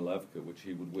the kamilavka, which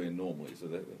he would wear normally. So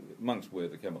monks wear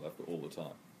the kamilavka all the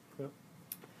time. Yeah.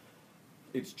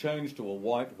 It's changed to a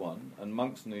white one, and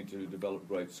monks need to develop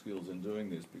great skills in doing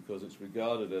this because it's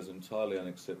regarded as entirely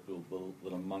unacceptable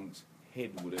that a monk's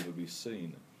head would ever be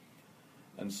seen.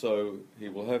 And so he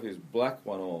will have his black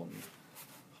one on,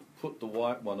 put the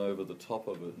white one over the top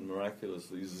of it, and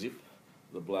miraculously zip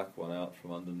the black one out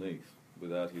from underneath,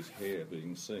 without his hair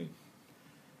being seen.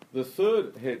 The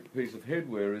third piece of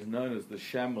headwear is known as the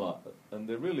shamla, and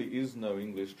there really is no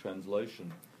English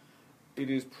translation. It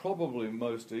is probably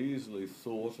most easily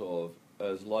thought of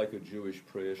as like a Jewish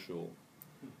prayer shawl.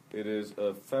 It is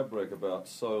a fabric about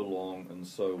so long and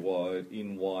so wide,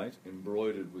 in white,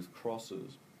 embroidered with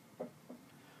crosses,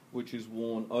 which is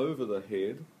worn over the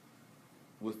head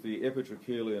with the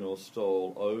epitrachelion or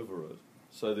stole over it,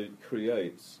 so that it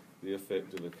creates the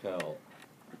effect of a cowl.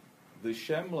 The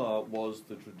shamla was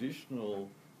the traditional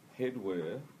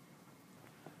headwear.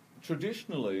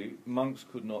 Traditionally, monks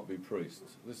could not be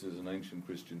priests. This is an ancient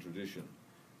Christian tradition,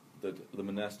 that the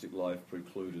monastic life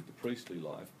precluded the priestly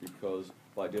life because,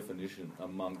 by definition, a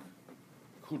monk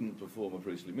couldn't perform a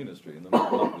priestly ministry, and the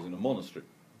monk was in a monastery.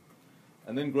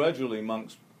 And then gradually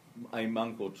a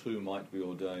monk or two might be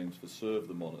ordained to serve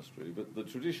the monastery, but the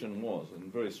tradition was,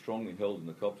 and very strongly held in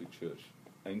the Coptic Church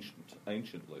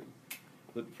anciently,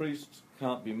 that priests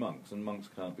can't be monks and monks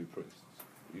can't be priests.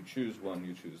 You choose one,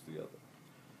 you choose the other.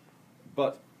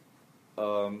 But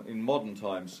in modern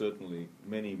times, certainly,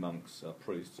 many monks are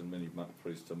priests and many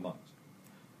priests are monks.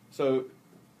 So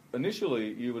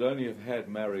initially, you would have had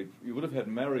married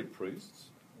priests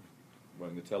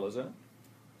wearing the telazar.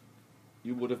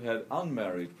 You would have had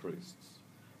unmarried priests,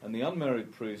 and the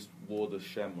unmarried priest wore the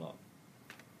shamla.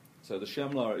 So the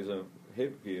shamla is a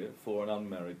headgear for an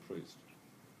unmarried priest.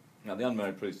 Now, the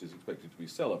unmarried priest is expected to be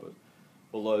celibate,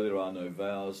 although there are no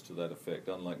vows to that effect.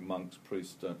 Unlike monks,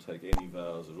 priests don't take any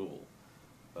vows at all.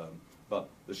 But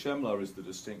the shamla is the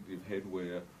distinctive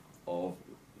headwear of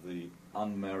the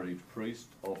unmarried priest,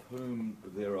 of whom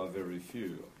there are very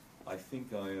few. I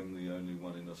think I am the only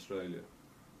one in Australia,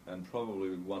 and probably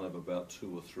one of about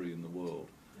 2 or 3 in the world.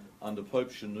 Under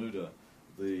Pope Shenouda,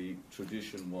 the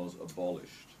tradition was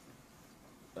abolished.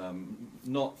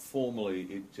 Not formally,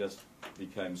 it just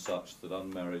became such that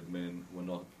unmarried men were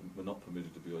not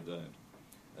permitted to be ordained.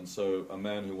 And so a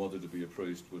man who wanted to be a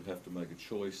priest would have to make a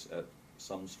choice at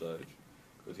some stage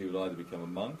that he would either become a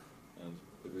monk and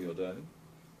be ordained,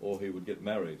 or he would get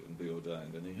married and be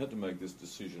ordained. And he had to make this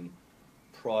decision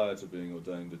prior to being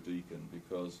ordained a deacon,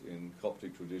 because in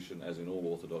Coptic tradition, as in all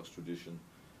Orthodox tradition,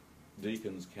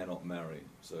 deacons cannot marry.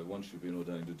 So once you've been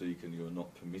ordained a deacon, you are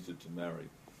not permitted to marry,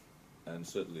 and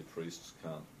certainly priests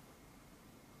can't.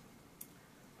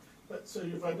 So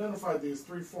you've identified these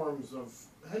 3 forms of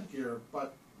headgear,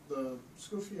 but the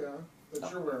skufia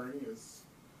that you're wearing is...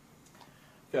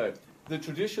 Okay. The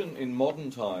tradition in modern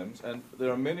times, and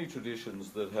there are many traditions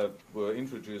that were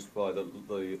introduced by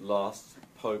the last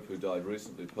Pope who died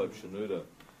recently, Pope Shenouda.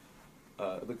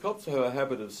 The Copts have a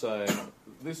habit of saying,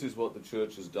 this is what the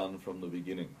Church has done from the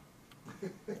beginning.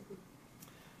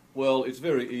 Well, it's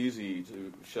very easy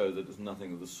to show that there's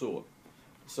nothing of the sort.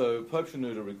 So Pope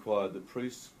Shenouda required that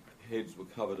priests' heads were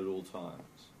covered at all times.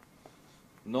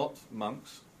 Not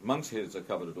monks. Monks' heads are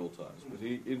covered at all times, but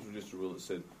he introduced a rule that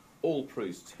said all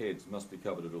priests' heads must be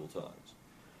covered at all times.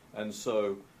 And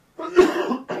so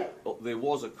there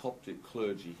was a Coptic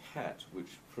clergy hat which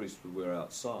priests would wear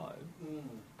outside.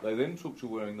 They then took to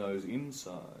wearing those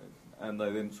inside, and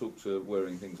they then took to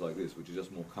wearing things like this, which is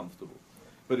just more comfortable.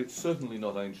 But it's certainly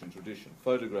not ancient tradition.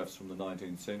 Photographs from the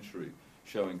 19th century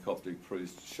showing Coptic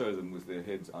priests show them with their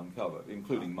heads uncovered,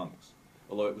 including monks,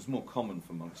 although it was more common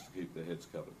for monks to keep their heads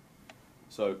covered.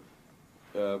 So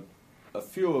a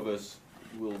few of us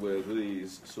will wear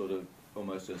these sort of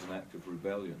almost as an act of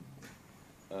rebellion.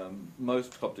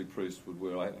 Most Coptic priests would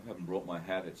wear, I haven't brought my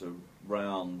hat, it's a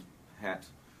round hat,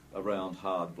 a round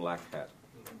hard black hat,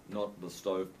 not the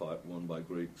stovepipe worn by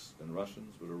Greeks and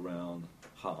Russians, but a round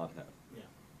hard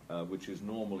hat, which is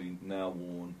normally now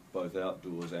worn both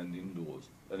outdoors and indoors.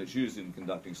 And it's used in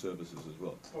conducting services as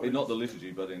well. Not the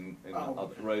liturgy, but in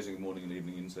raising morning and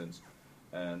evening incense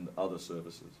and other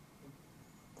services.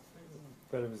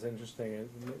 But it was interesting. It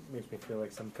makes me feel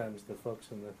like sometimes the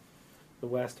folks in the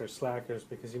West are slackers,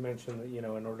 because you mentioned that,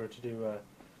 in order to do a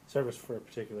service for a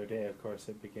particular day, of course,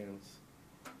 it begins,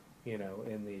 in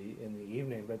the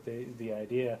evening. But the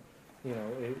idea,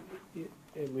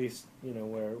 at least,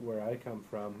 where I come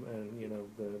from, and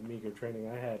the meager training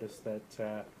I had, is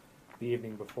that the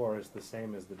evening before is the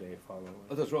same as the day following.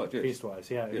 Oh, that's right. Yes. Feast-wise,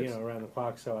 yeah, yes. Around the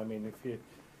clock. So I mean, if you.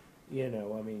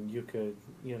 You could,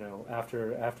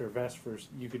 after Vespers,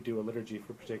 you could do a liturgy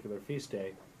for a particular feast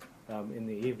day in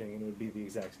the evening, and it would be the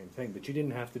exact same thing. But you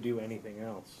didn't have to do anything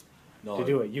else to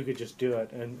do it. You could just do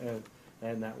it, and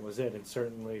that was it. And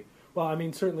certainly,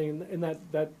 in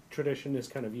that tradition is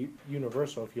kind of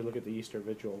universal. If you look at the Easter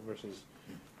Vigil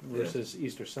versus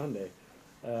Easter Sunday,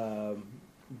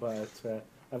 but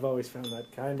I've always found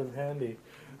that kind of handy.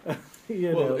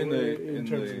 In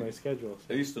terms of my schedule.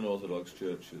 So. Eastern Orthodox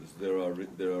churches, there are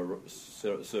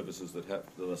services that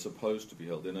are supposed to be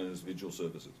held. They're known as vigil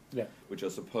services, which are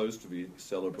supposed to be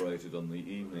celebrated on the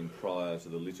evening prior to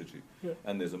the liturgy,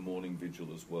 and there's a morning vigil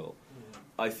as well.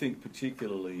 I think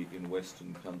particularly in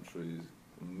Western countries,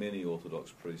 many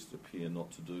Orthodox priests appear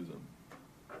not to do them,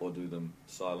 or do them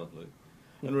silently.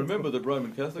 And remember that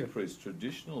Roman Catholic priests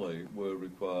traditionally were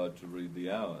required to read the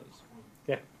hours.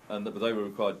 Yeah. And but they were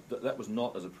required. That was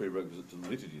not as a prerequisite to the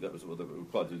liturgy. That was what they were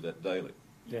required to do that daily.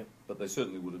 Yeah. But they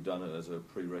certainly would have done it as a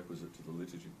prerequisite to the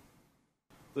liturgy.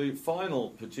 The final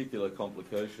particular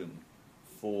complication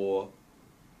for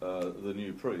the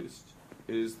new priest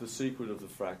is the secret of the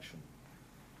fraction.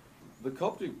 The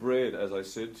Coptic bread, as I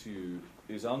said to you,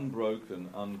 is unbroken,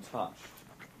 untouched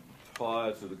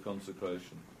prior to the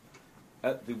consecration.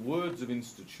 At the words of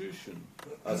institution,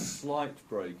 a slight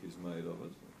break is made of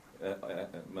it.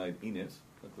 Made in it,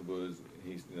 at the words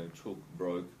took,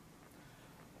 broke.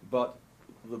 But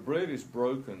the bread is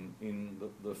broken in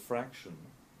the fraction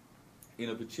in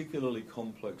a particularly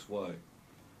complex way.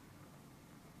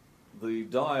 The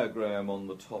diagram on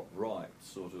the top right,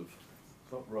 yes,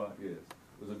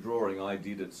 was a drawing I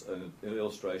did, an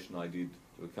illustration I did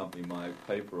to accompany my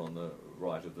paper on the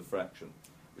right of the fraction,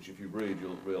 which if you read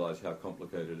you'll realise how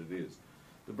complicated it is.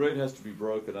 The bread has to be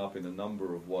broken up in a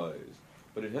number of ways,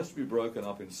 but it has to be broken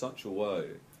up in such a way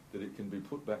that it can be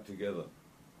put back together.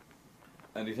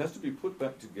 And it has to be put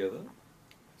back together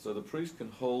so the priest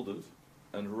can hold it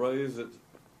and raise it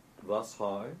thus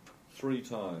high 3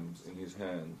 times in his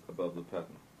hand above the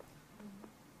pattern,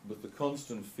 with the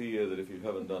constant fear that if you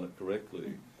haven't done it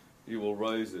correctly, you will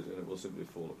raise it and it will simply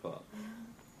fall apart.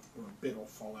 Or a bit will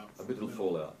fall out. A bit will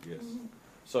fall out, yes.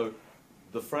 So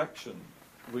the fraction,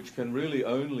 which can really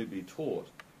only be taught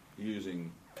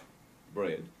using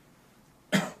bread,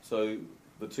 so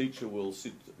the teacher will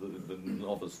sit the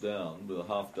novice down with a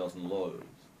half dozen loaves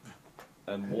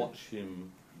and watch him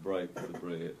break the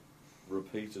bread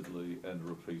repeatedly and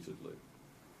repeatedly.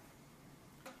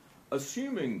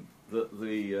 Assuming that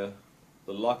the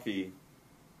lucky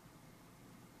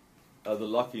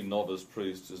novice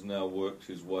priest has now worked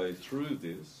his way through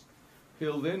this,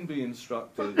 he'll then be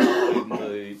instructed in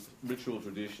the ritual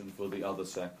tradition for the other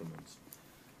sacraments.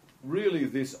 Really,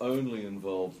 this only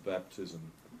involves baptism,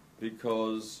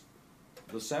 because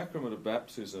the sacrament of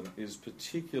baptism is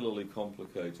particularly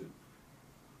complicated.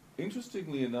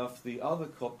 Interestingly enough, the other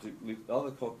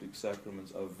Coptic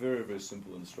sacraments are very, very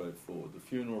simple and straightforward. The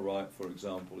funeral rite, for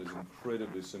example, is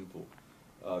incredibly simple.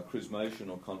 Chrismation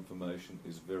or confirmation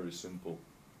is very simple.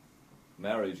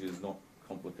 Marriage is not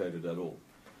complicated at all.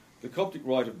 The Coptic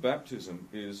rite of baptism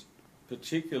is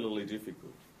particularly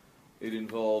difficult. It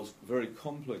involves very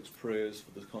complex prayers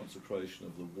for the consecration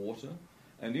of the water,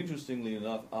 and interestingly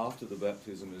enough, after the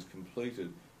baptism is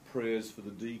completed, prayers for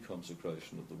the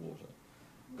deconsecration of the water.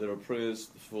 There are prayers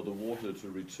for the water to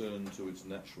return to its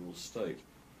natural state.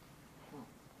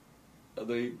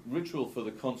 The ritual for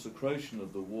the consecration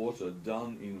of the water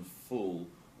done in full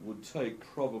would take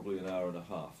probably an hour and a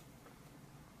half.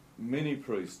 Many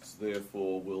priests,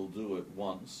 therefore, will do it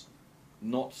once,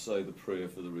 not say the prayer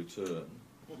for the return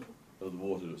of the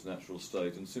water to its natural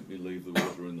state, and simply leave the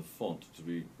water in the font to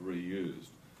be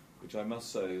reused, which I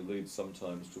must say leads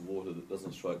sometimes to water that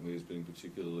doesn't strike me as being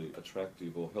particularly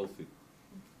attractive or healthy.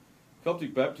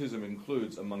 Coptic baptism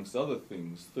includes, amongst other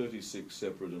things, 36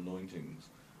 separate anointings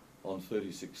on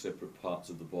 36 separate parts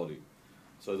of the body.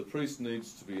 So the priest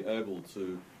needs to be able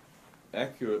to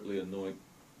accurately anoint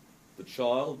the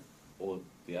child, or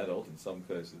the adult in some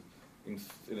cases,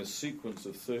 in a sequence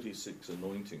of 36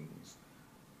 anointings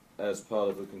as part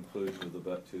of the conclusion of the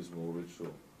baptismal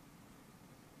ritual.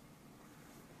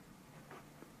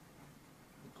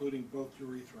 Including both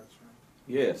urethras, right?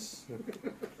 Yes.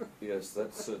 Yes,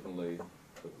 that certainly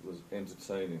was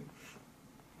entertaining.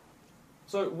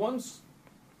 So once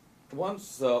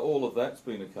all of that's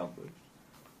been accomplished,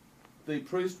 the new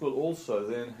priest will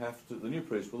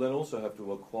then also have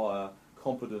to acquire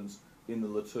competence in the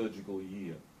liturgical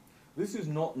year. This is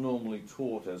not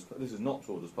taught as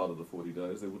part of the 40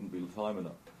 days. There wouldn't be time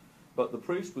enough. But the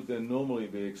priest would then normally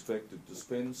be expected to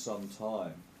spend some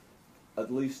time,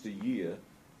 at least a year,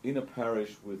 in a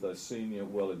parish with a senior,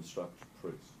 well-instructed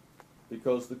priest.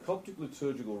 Because the Coptic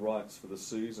liturgical rites for the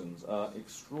seasons are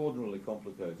extraordinarily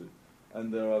complicated,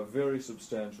 and there are very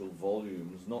substantial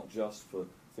volumes, not just for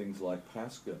things like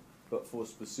Pascha, but for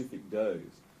specific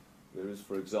days. There is,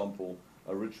 for example,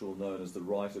 a ritual known as the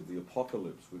Rite of the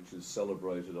Apocalypse, which is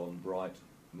celebrated on Bright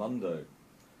Monday.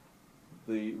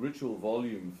 the ritual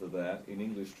volume for that in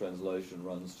English translation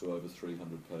runs to over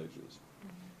 300 pages.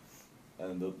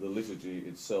 And the liturgy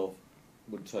itself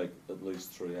would take at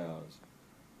least 3 hours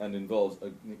and involves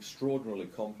an extraordinarily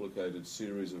complicated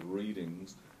series of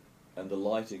readings and the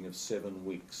lighting of 7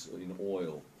 wicks in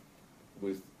oil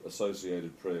with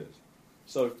associated prayers.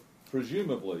 So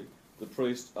presumably the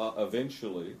priest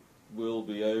eventually will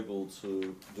be able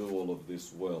to do all of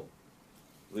this well.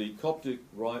 The Coptic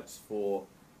rites for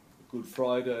Good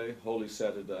Friday, Holy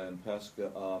Saturday and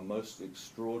Pascha are most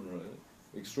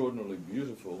extraordinarily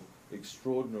beautiful,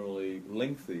 extraordinarily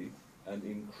lengthy and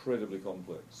incredibly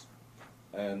complex.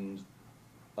 And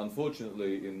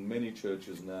unfortunately in many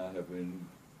churches now have been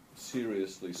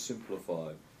seriously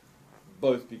simplified,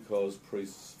 both because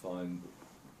priests find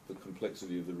the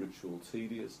complexity of the ritual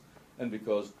tedious and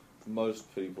because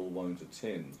most people won't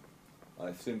attend.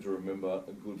 I seem to remember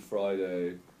a Good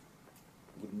Friday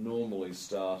would normally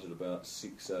start at about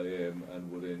 6 a.m. and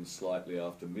would end slightly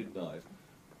after midnight,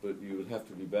 but you would have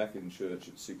to be back in church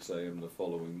at 6 a.m. the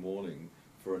following morning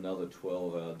for another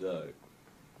 12-hour day.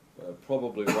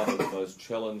 Probably one of the most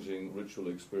challenging ritual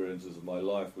experiences of my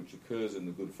life, which occurs in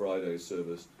the Good Friday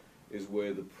service, is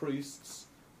where the priests,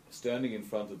 standing in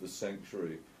front of the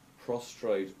sanctuary,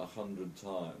 prostrate 100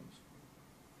 times.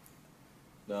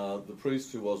 Now, the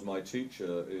priest who was my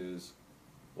teacher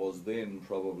was then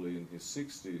probably in his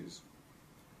 60s,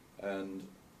 and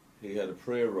he had a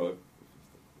prayer rope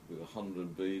with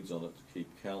 100 beads on it to keep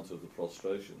count of the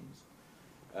prostrations.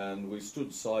 And we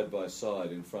stood side by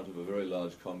side in front of a very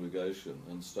large congregation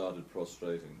and started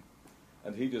prostrating.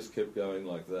 And he just kept going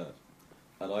like that.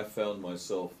 And I found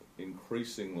myself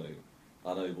increasingly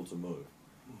unable to move.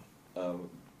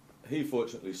 He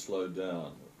fortunately slowed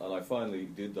down, and I finally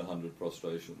did the 100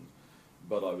 prostrations,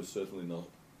 but I was certainly not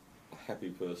a happy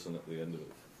person at the end of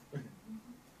it.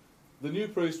 The new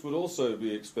priest would also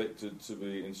be expected to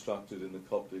be instructed in the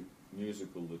Coptic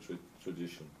musical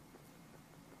tradition.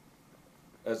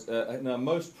 Now,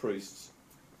 most priests,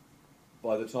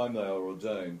 by the time they are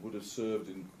ordained, would have served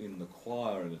in the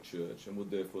choir in a church and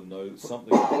would therefore know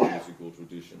something of the musical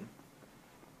tradition.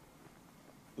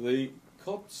 The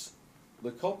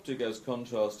Coptic, as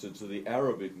contrasted to the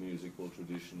Arabic musical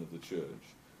tradition of the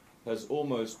church, has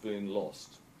almost been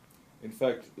lost. In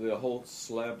fact, there are whole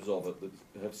slabs of it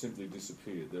that have simply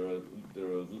disappeared. There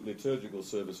are liturgical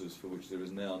services for which there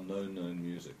is now no known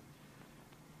music.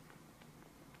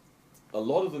 A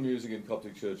lot of the music in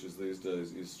Coptic churches these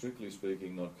days is, strictly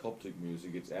speaking, not Coptic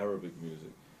music, it's Arabic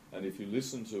music. And if you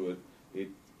listen to it, it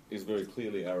is very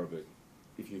clearly Arabic.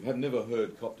 If you have never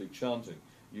heard Coptic chanting,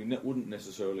 you wouldn't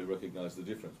necessarily recognise the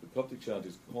difference. But Coptic chant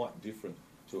is quite different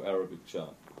to Arabic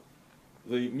chant.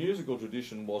 The musical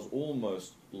tradition was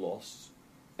almost lost,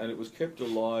 and it was kept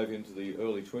alive into the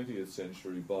early 20th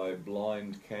century by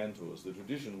blind cantors. The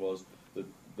tradition was that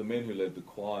the men who led the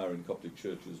choir in Coptic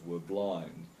churches were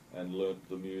blind and learnt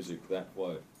the music that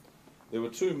way. There were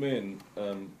two men,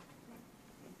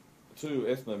 two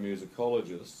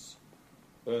ethnomusicologists,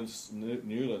 Ernst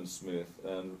Newland Smith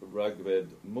and Ragved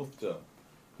Mufta,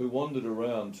 who wandered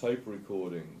around tape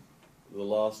recording the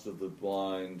last of the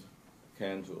blind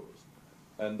cantors,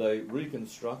 and they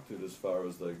reconstructed as far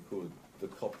as they could the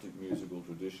Coptic musical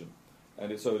tradition.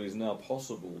 And so it is now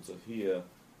possible to hear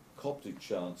Coptic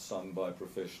chants sung by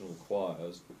professional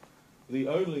choirs. The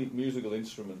only musical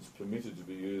instruments permitted to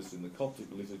be used in the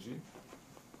Coptic liturgy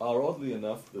are, oddly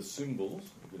enough, the cymbals,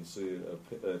 you can see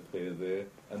a pair there,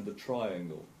 and the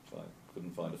triangle. I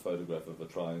couldn't find a photograph of a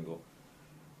triangle.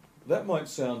 That might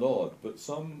sound odd, but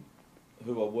some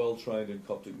who are well trained in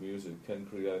Coptic music can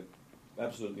create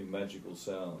absolutely magical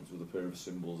sounds with a pair of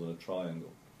cymbals and a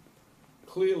triangle.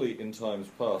 Clearly, in times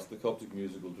past, the Coptic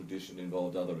musical tradition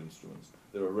involved other instruments.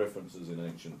 There are references in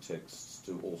ancient texts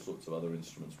to all sorts of other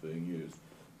instruments being used.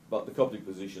 But the Coptic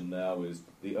position now is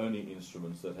the only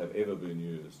instruments that have ever been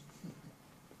used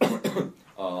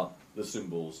are the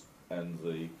cymbals and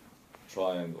the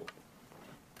triangle.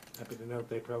 Happy to note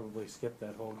they probably skipped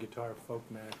that whole guitar folk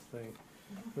math thing,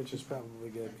 which is probably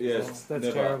good. Yes, that's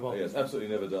never, terrible. Yes, absolutely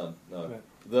never done, no. Right.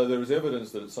 Though there is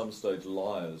evidence that at some stage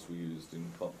lyres were used in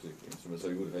Coptic instruments, so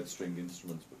you would have had stringed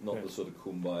instruments, but not Right. the sort of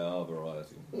kumbaya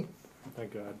variety.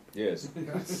 Thank God. Yes.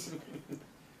 Yes.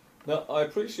 Now, I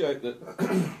appreciate that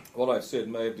what I've said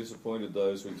may have disappointed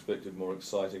those who expected more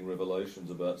exciting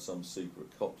revelations about some secret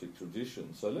Coptic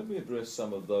tradition, so let me address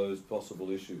some of those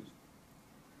possible issues.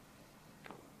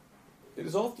 It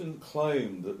is often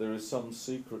claimed that there is some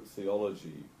secret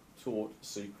theology taught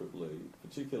secretly,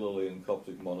 particularly in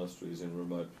Coptic monasteries in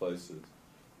remote places.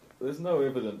 There's no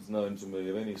evidence known to me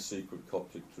of any secret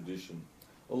Coptic tradition,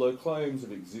 although claims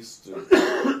have existed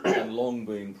and long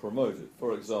been promoted.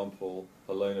 For example,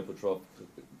 Helena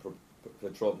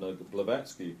Petrovna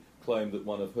Blavatsky claimed that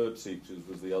one of her teachers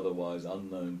was the otherwise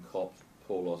unknown Copt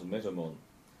Paulos Metamon.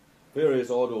 Various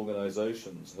odd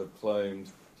organisations have claimed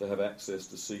to have access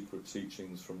to secret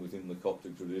teachings from within the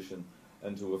Coptic tradition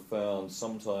and to have found,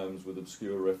 sometimes with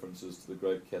obscure references to the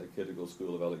great catechetical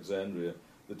school of Alexandria,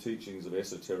 the teachings of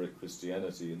esoteric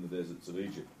Christianity in the deserts of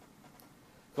Egypt.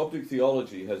 Coptic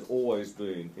theology has always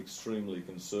been extremely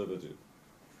conservative.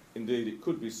 Indeed, it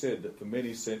could be said that for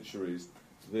many centuries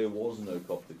there was no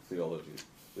Coptic theology.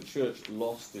 The Church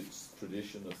lost its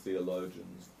tradition of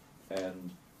theologians and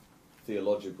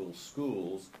theological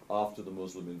schools after the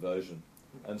Muslim invasion.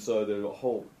 And so there are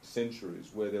whole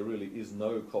centuries where there really is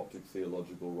no Coptic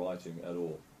theological writing at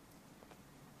all.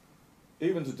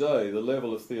 Even today, the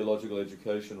level of theological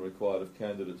education required of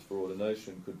candidates for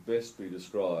ordination could best be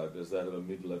described as that of a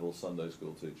mid-level Sunday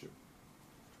school teacher.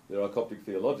 There are Coptic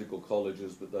theological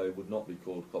colleges, but they would not be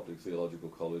called Coptic theological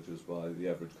colleges by the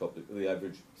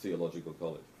average theological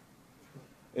college.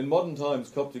 In modern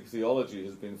times, Coptic theology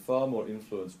has been far more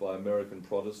influenced by American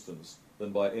Protestants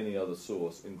than by any other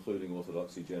source, including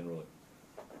Orthodoxy generally.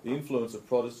 The influence of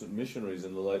Protestant missionaries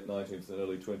in the late 19th and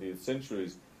early 20th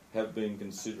centuries have been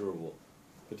considerable,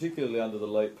 particularly under the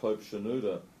late Pope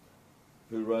Shenouda,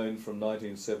 who reigned from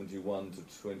 1971 to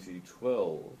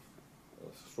 2012, an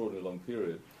extraordinarily long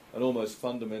period. An almost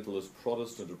fundamentalist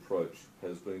Protestant approach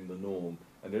has been the norm,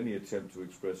 and any attempt to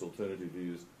express alternative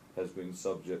views has been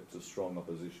subject to strong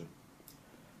opposition.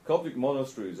 Coptic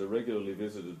monasteries are regularly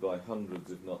visited by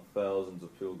hundreds, if not thousands,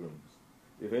 of pilgrims.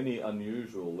 If any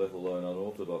unusual, let alone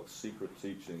unorthodox, secret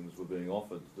teachings were being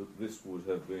offered, this would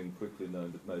have been quickly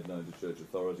made known to church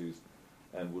authorities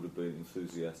and would have been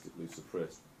enthusiastically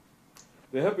suppressed.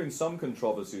 There have been some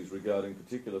controversies regarding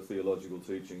particular theological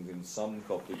teachings in some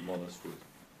Coptic monasteries,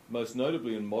 most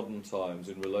notably in modern times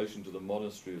in relation to the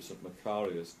monastery of St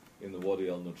Macarius in the Wadi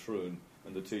al-Natrun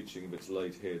and the teaching of its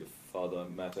late head, Father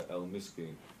Matta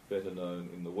al-Miskin, better known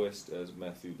in the West as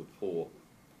Matthew the Poor.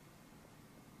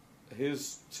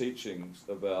 His teachings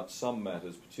about some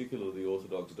matters, particularly the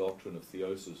Orthodox doctrine of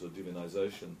theosis or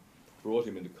divinization, brought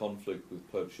him into conflict with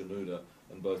Pope Shenouda,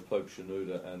 and both Pope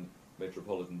Shenouda and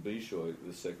Metropolitan Bishoy,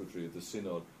 the secretary of the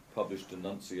Synod, published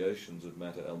denunciations of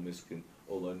Matta al-Miskin,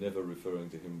 although never referring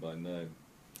to him by name.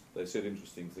 They said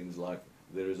interesting things like,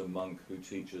 "There is a monk who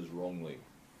teaches wrongly,"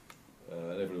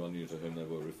 and everyone knew to whom they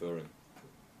were referring.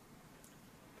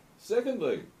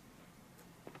 Secondly,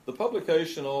 the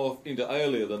publication of, inter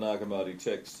alia, the Nag Hammadi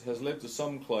text has led to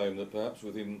some claim that perhaps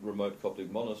within remote Coptic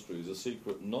monasteries a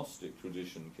secret Gnostic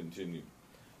tradition continued.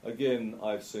 Again,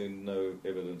 I've seen no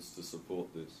evidence to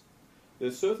support this. There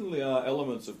certainly are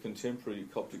elements of contemporary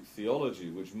Coptic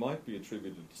theology which might be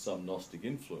attributed to some Gnostic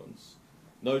influence,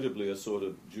 notably a sort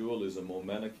of dualism or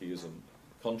Manichaeism,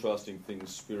 contrasting things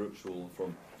spiritual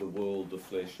from the world, the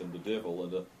flesh and the devil,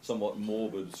 and a somewhat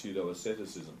morbid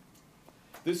pseudo-asceticism.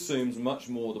 This seems much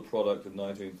more the product of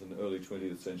 19th and early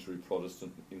 20th century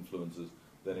Protestant influences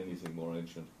than anything more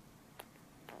ancient.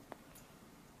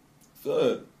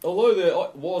 Third, although there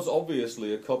was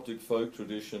obviously a Coptic folk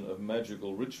tradition of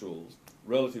magical rituals,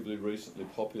 relatively recently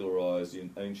popularised in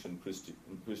ancient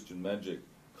Christian magic,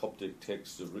 Coptic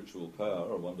Texts of Ritual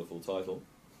Power, a wonderful title,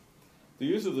 the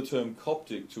use of the term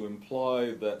Coptic to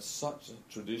imply that such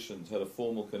traditions had a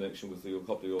formal connection with the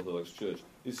Coptic Orthodox Church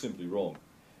is simply wrong.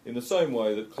 In the same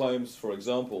way that claims, for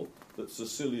example, that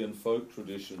Sicilian folk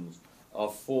traditions are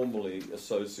formally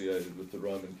associated with the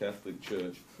Roman Catholic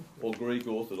Church, or Greek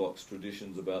Orthodox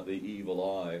traditions about the evil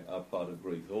eye are part of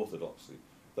Greek Orthodoxy.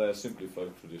 They are simply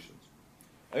folk traditions.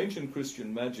 Ancient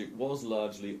Christian magic was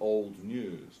largely old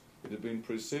news. It had been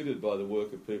preceded by the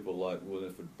work of people like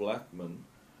Winifred Blackman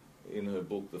in her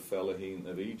book The Fellaheen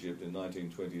of Egypt in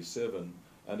 1927,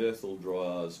 and Ethel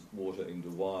Dryer's Water into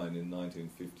Wine in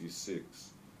 1956.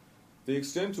 The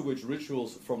extent to which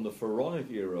rituals from the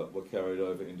Pharaonic era were carried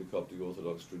over into Coptic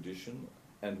Orthodox tradition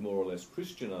and more or less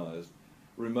Christianized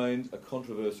remains a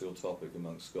controversial topic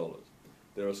among scholars.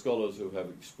 There are scholars who have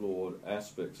explored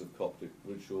aspects of Coptic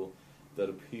ritual that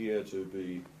appear to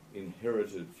be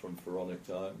inherited from Pharaonic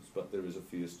times, but there is a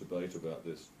fierce debate about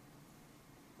this.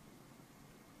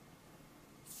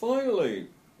 Finally,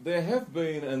 there have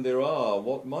been and there are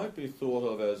what might be thought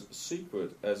of as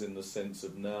secret, as in the sense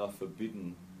of now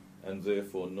forbidden and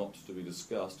therefore not to be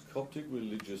discussed, Coptic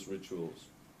religious rituals.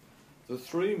 The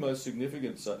three most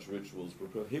significant such rituals were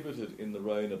prohibited in the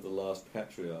reign of the last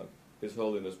patriarch, His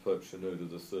Holiness Pope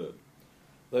Shenouda III.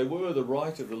 They were the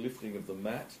rite of the lifting of the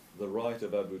mat, the rite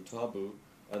of Abu Tabu,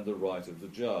 and the rite of the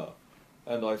jar.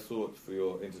 and I thought for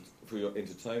your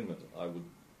entertainment I would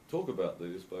talk about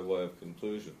these by way of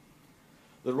conclusion.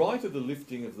 The rite of the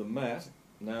lifting of the mat,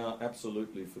 now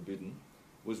absolutely forbidden,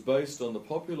 was based on the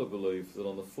popular belief that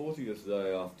on the 40th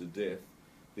day after death,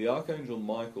 the Archangel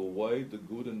Michael weighed the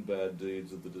good and bad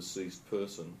deeds of the deceased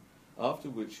person, after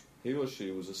which he or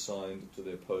she was assigned to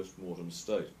their post-mortem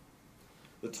state.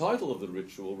 The title of the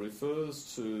ritual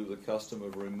refers to the custom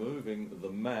of removing the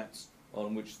mats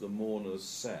on which the mourners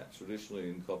sat. Traditionally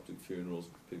in Coptic funerals,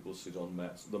 people sit on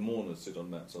mats, the mourners sit on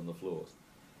mats on the floors.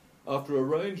 After a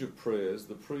range of prayers,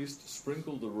 the priest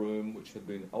sprinkled the room which had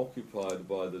been occupied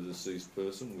by the deceased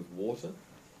person with water,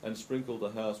 and sprinkled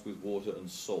the house with water and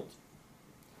salt.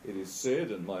 It is said,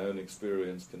 and my own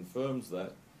experience confirms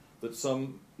that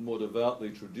some more devoutly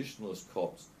traditionalist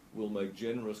Copts will make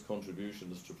generous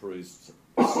contributions to priests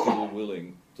still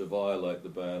willing to violate the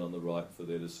ban on the right for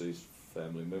their deceased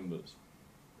family members.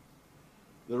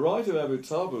 The rite of Abu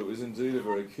Tabu is indeed a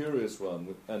very curious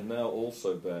one, and now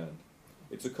also banned.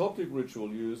 It's a Coptic ritual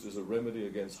used as a remedy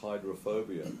against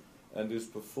hydrophobia and is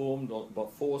performed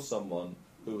for someone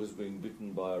who has been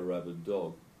bitten by a rabid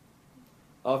dog.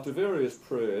 After various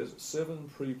prayers, 7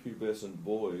 prepubescent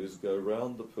boys go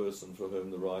round the person for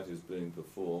whom the rite is being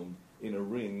performed in a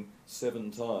ring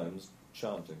 7 times,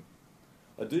 chanting.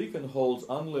 A deacon holds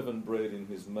unleavened bread in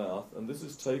his mouth, and this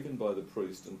is taken by the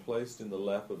priest and placed in the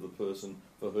lap of the person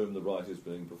for whom the rite is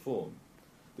being performed.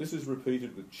 This is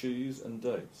repeated with cheese and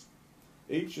dates.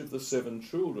 Each of the 7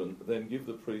 children then give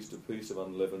the priest a piece of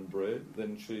unleavened bread,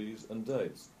 then cheese and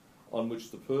dates, on which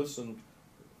the person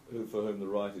for whom the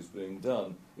rite is being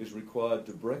done is required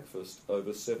to breakfast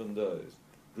over 7 days,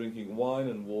 drinking wine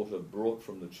and water brought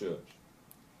from the church.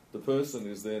 The person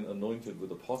is then anointed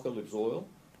with apocalypse oil,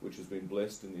 which has been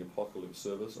blessed in the apocalypse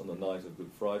service on the night of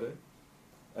Good Friday,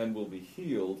 and will be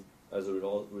healed as a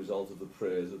result of the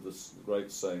prayers of the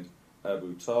great saint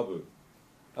Abu Tabu.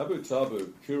 Abu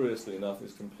Tabu, curiously enough,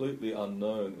 is completely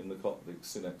unknown in the Coptic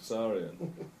Synaxarion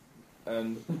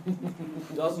and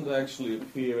doesn't actually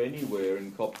appear anywhere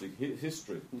in Coptic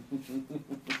history.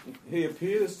 He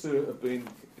appears to have been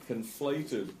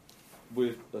conflated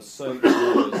with a saint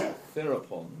known as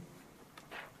Therapon,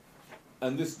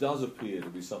 and this does appear to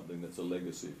be something that's a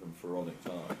legacy from pharaonic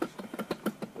times.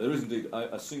 There is indeed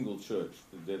a single church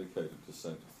dedicated to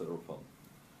Saint Therapon.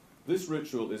 This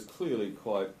ritual is clearly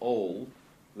quite old.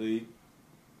 The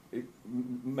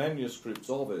manuscripts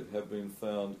of it have been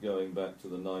found going back to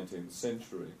the 19th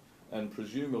century, and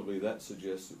presumably that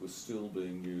suggests it was still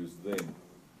being used then.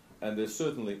 And there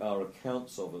certainly are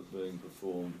accounts of it being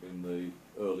performed in the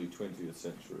early 20th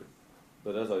century.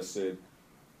 But as I said,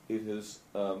 it has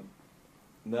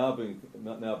now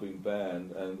been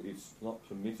banned, and it's not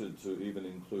permitted to even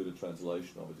include a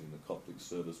translation of it in the Coptic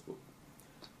service book.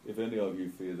 If any of you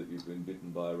fear that you've been bitten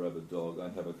by a rabid dog, I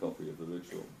have a copy of the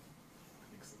ritual.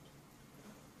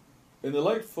 In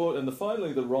the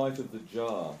finally the rite of the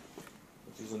jar,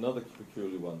 which is another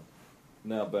peculiar one,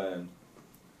 now banned.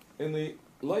 In the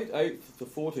late 8th to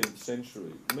 14th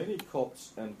century, many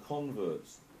Copts and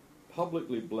converts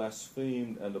publicly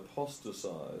blasphemed and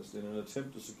apostatized in an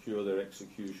attempt to secure their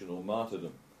execution or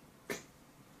martyrdom,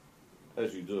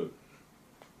 as you do.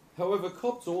 However,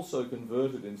 Copts also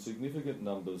converted in significant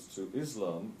numbers to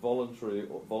Islam,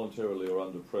 voluntarily or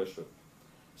under pressure.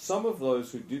 Some of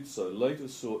those who did so later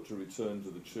sought to return to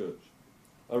the church.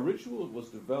 A ritual was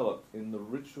developed in the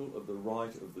ritual of the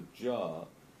rite of the jar,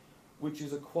 which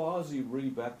is a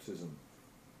quasi-rebaptism,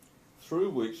 through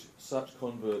which such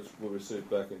converts were received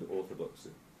back into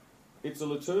orthodoxy. It's a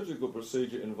liturgical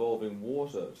procedure involving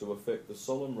water to effect the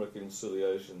solemn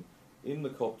reconciliation in the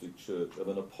Coptic Church of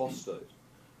an apostate.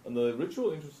 And the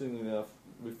ritual, interestingly enough,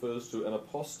 refers to an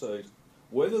apostate,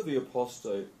 whether the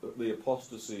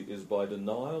apostasy is by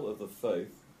denial of the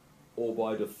faith or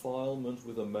by defilement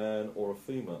with a man or a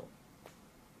female.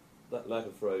 That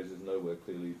latter phrase is nowhere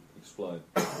clearly explained.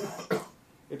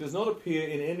 It does not appear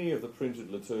in any of the printed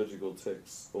liturgical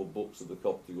texts or books of the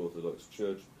Coptic Orthodox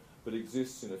Church, but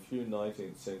exists in a few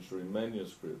 19th century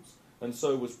manuscripts, and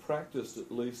so was practiced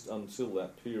at least until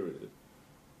that period,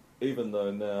 even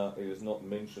though now it is not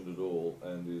mentioned at all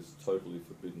and is totally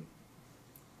forbidden.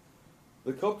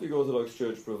 The Coptic Orthodox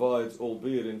Church provides,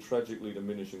 albeit in tragically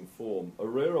diminishing form, a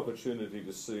rare opportunity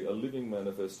to see a living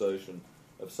manifestation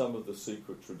of some of the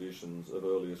secret traditions of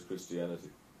earliest Christianity.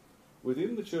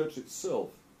 Within the Church itself,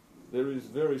 there is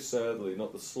very sadly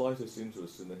not the slightest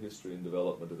interest in the history and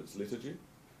development of its liturgy,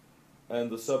 and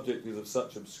the subject is of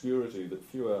such obscurity that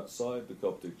few outside the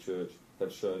Coptic Church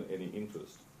have shown any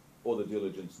interest or the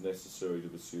diligence necessary to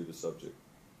pursue the subject.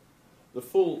 The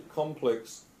full,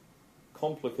 complex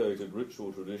complicated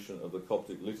ritual tradition of the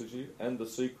Coptic liturgy and the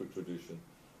secret tradition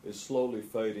is slowly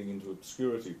fading into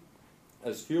obscurity,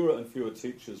 as fewer and fewer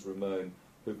teachers remain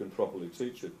who can properly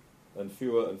teach it, and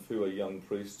fewer young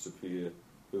priests appear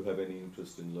who have any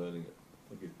interest in learning it.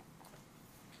 Thank you.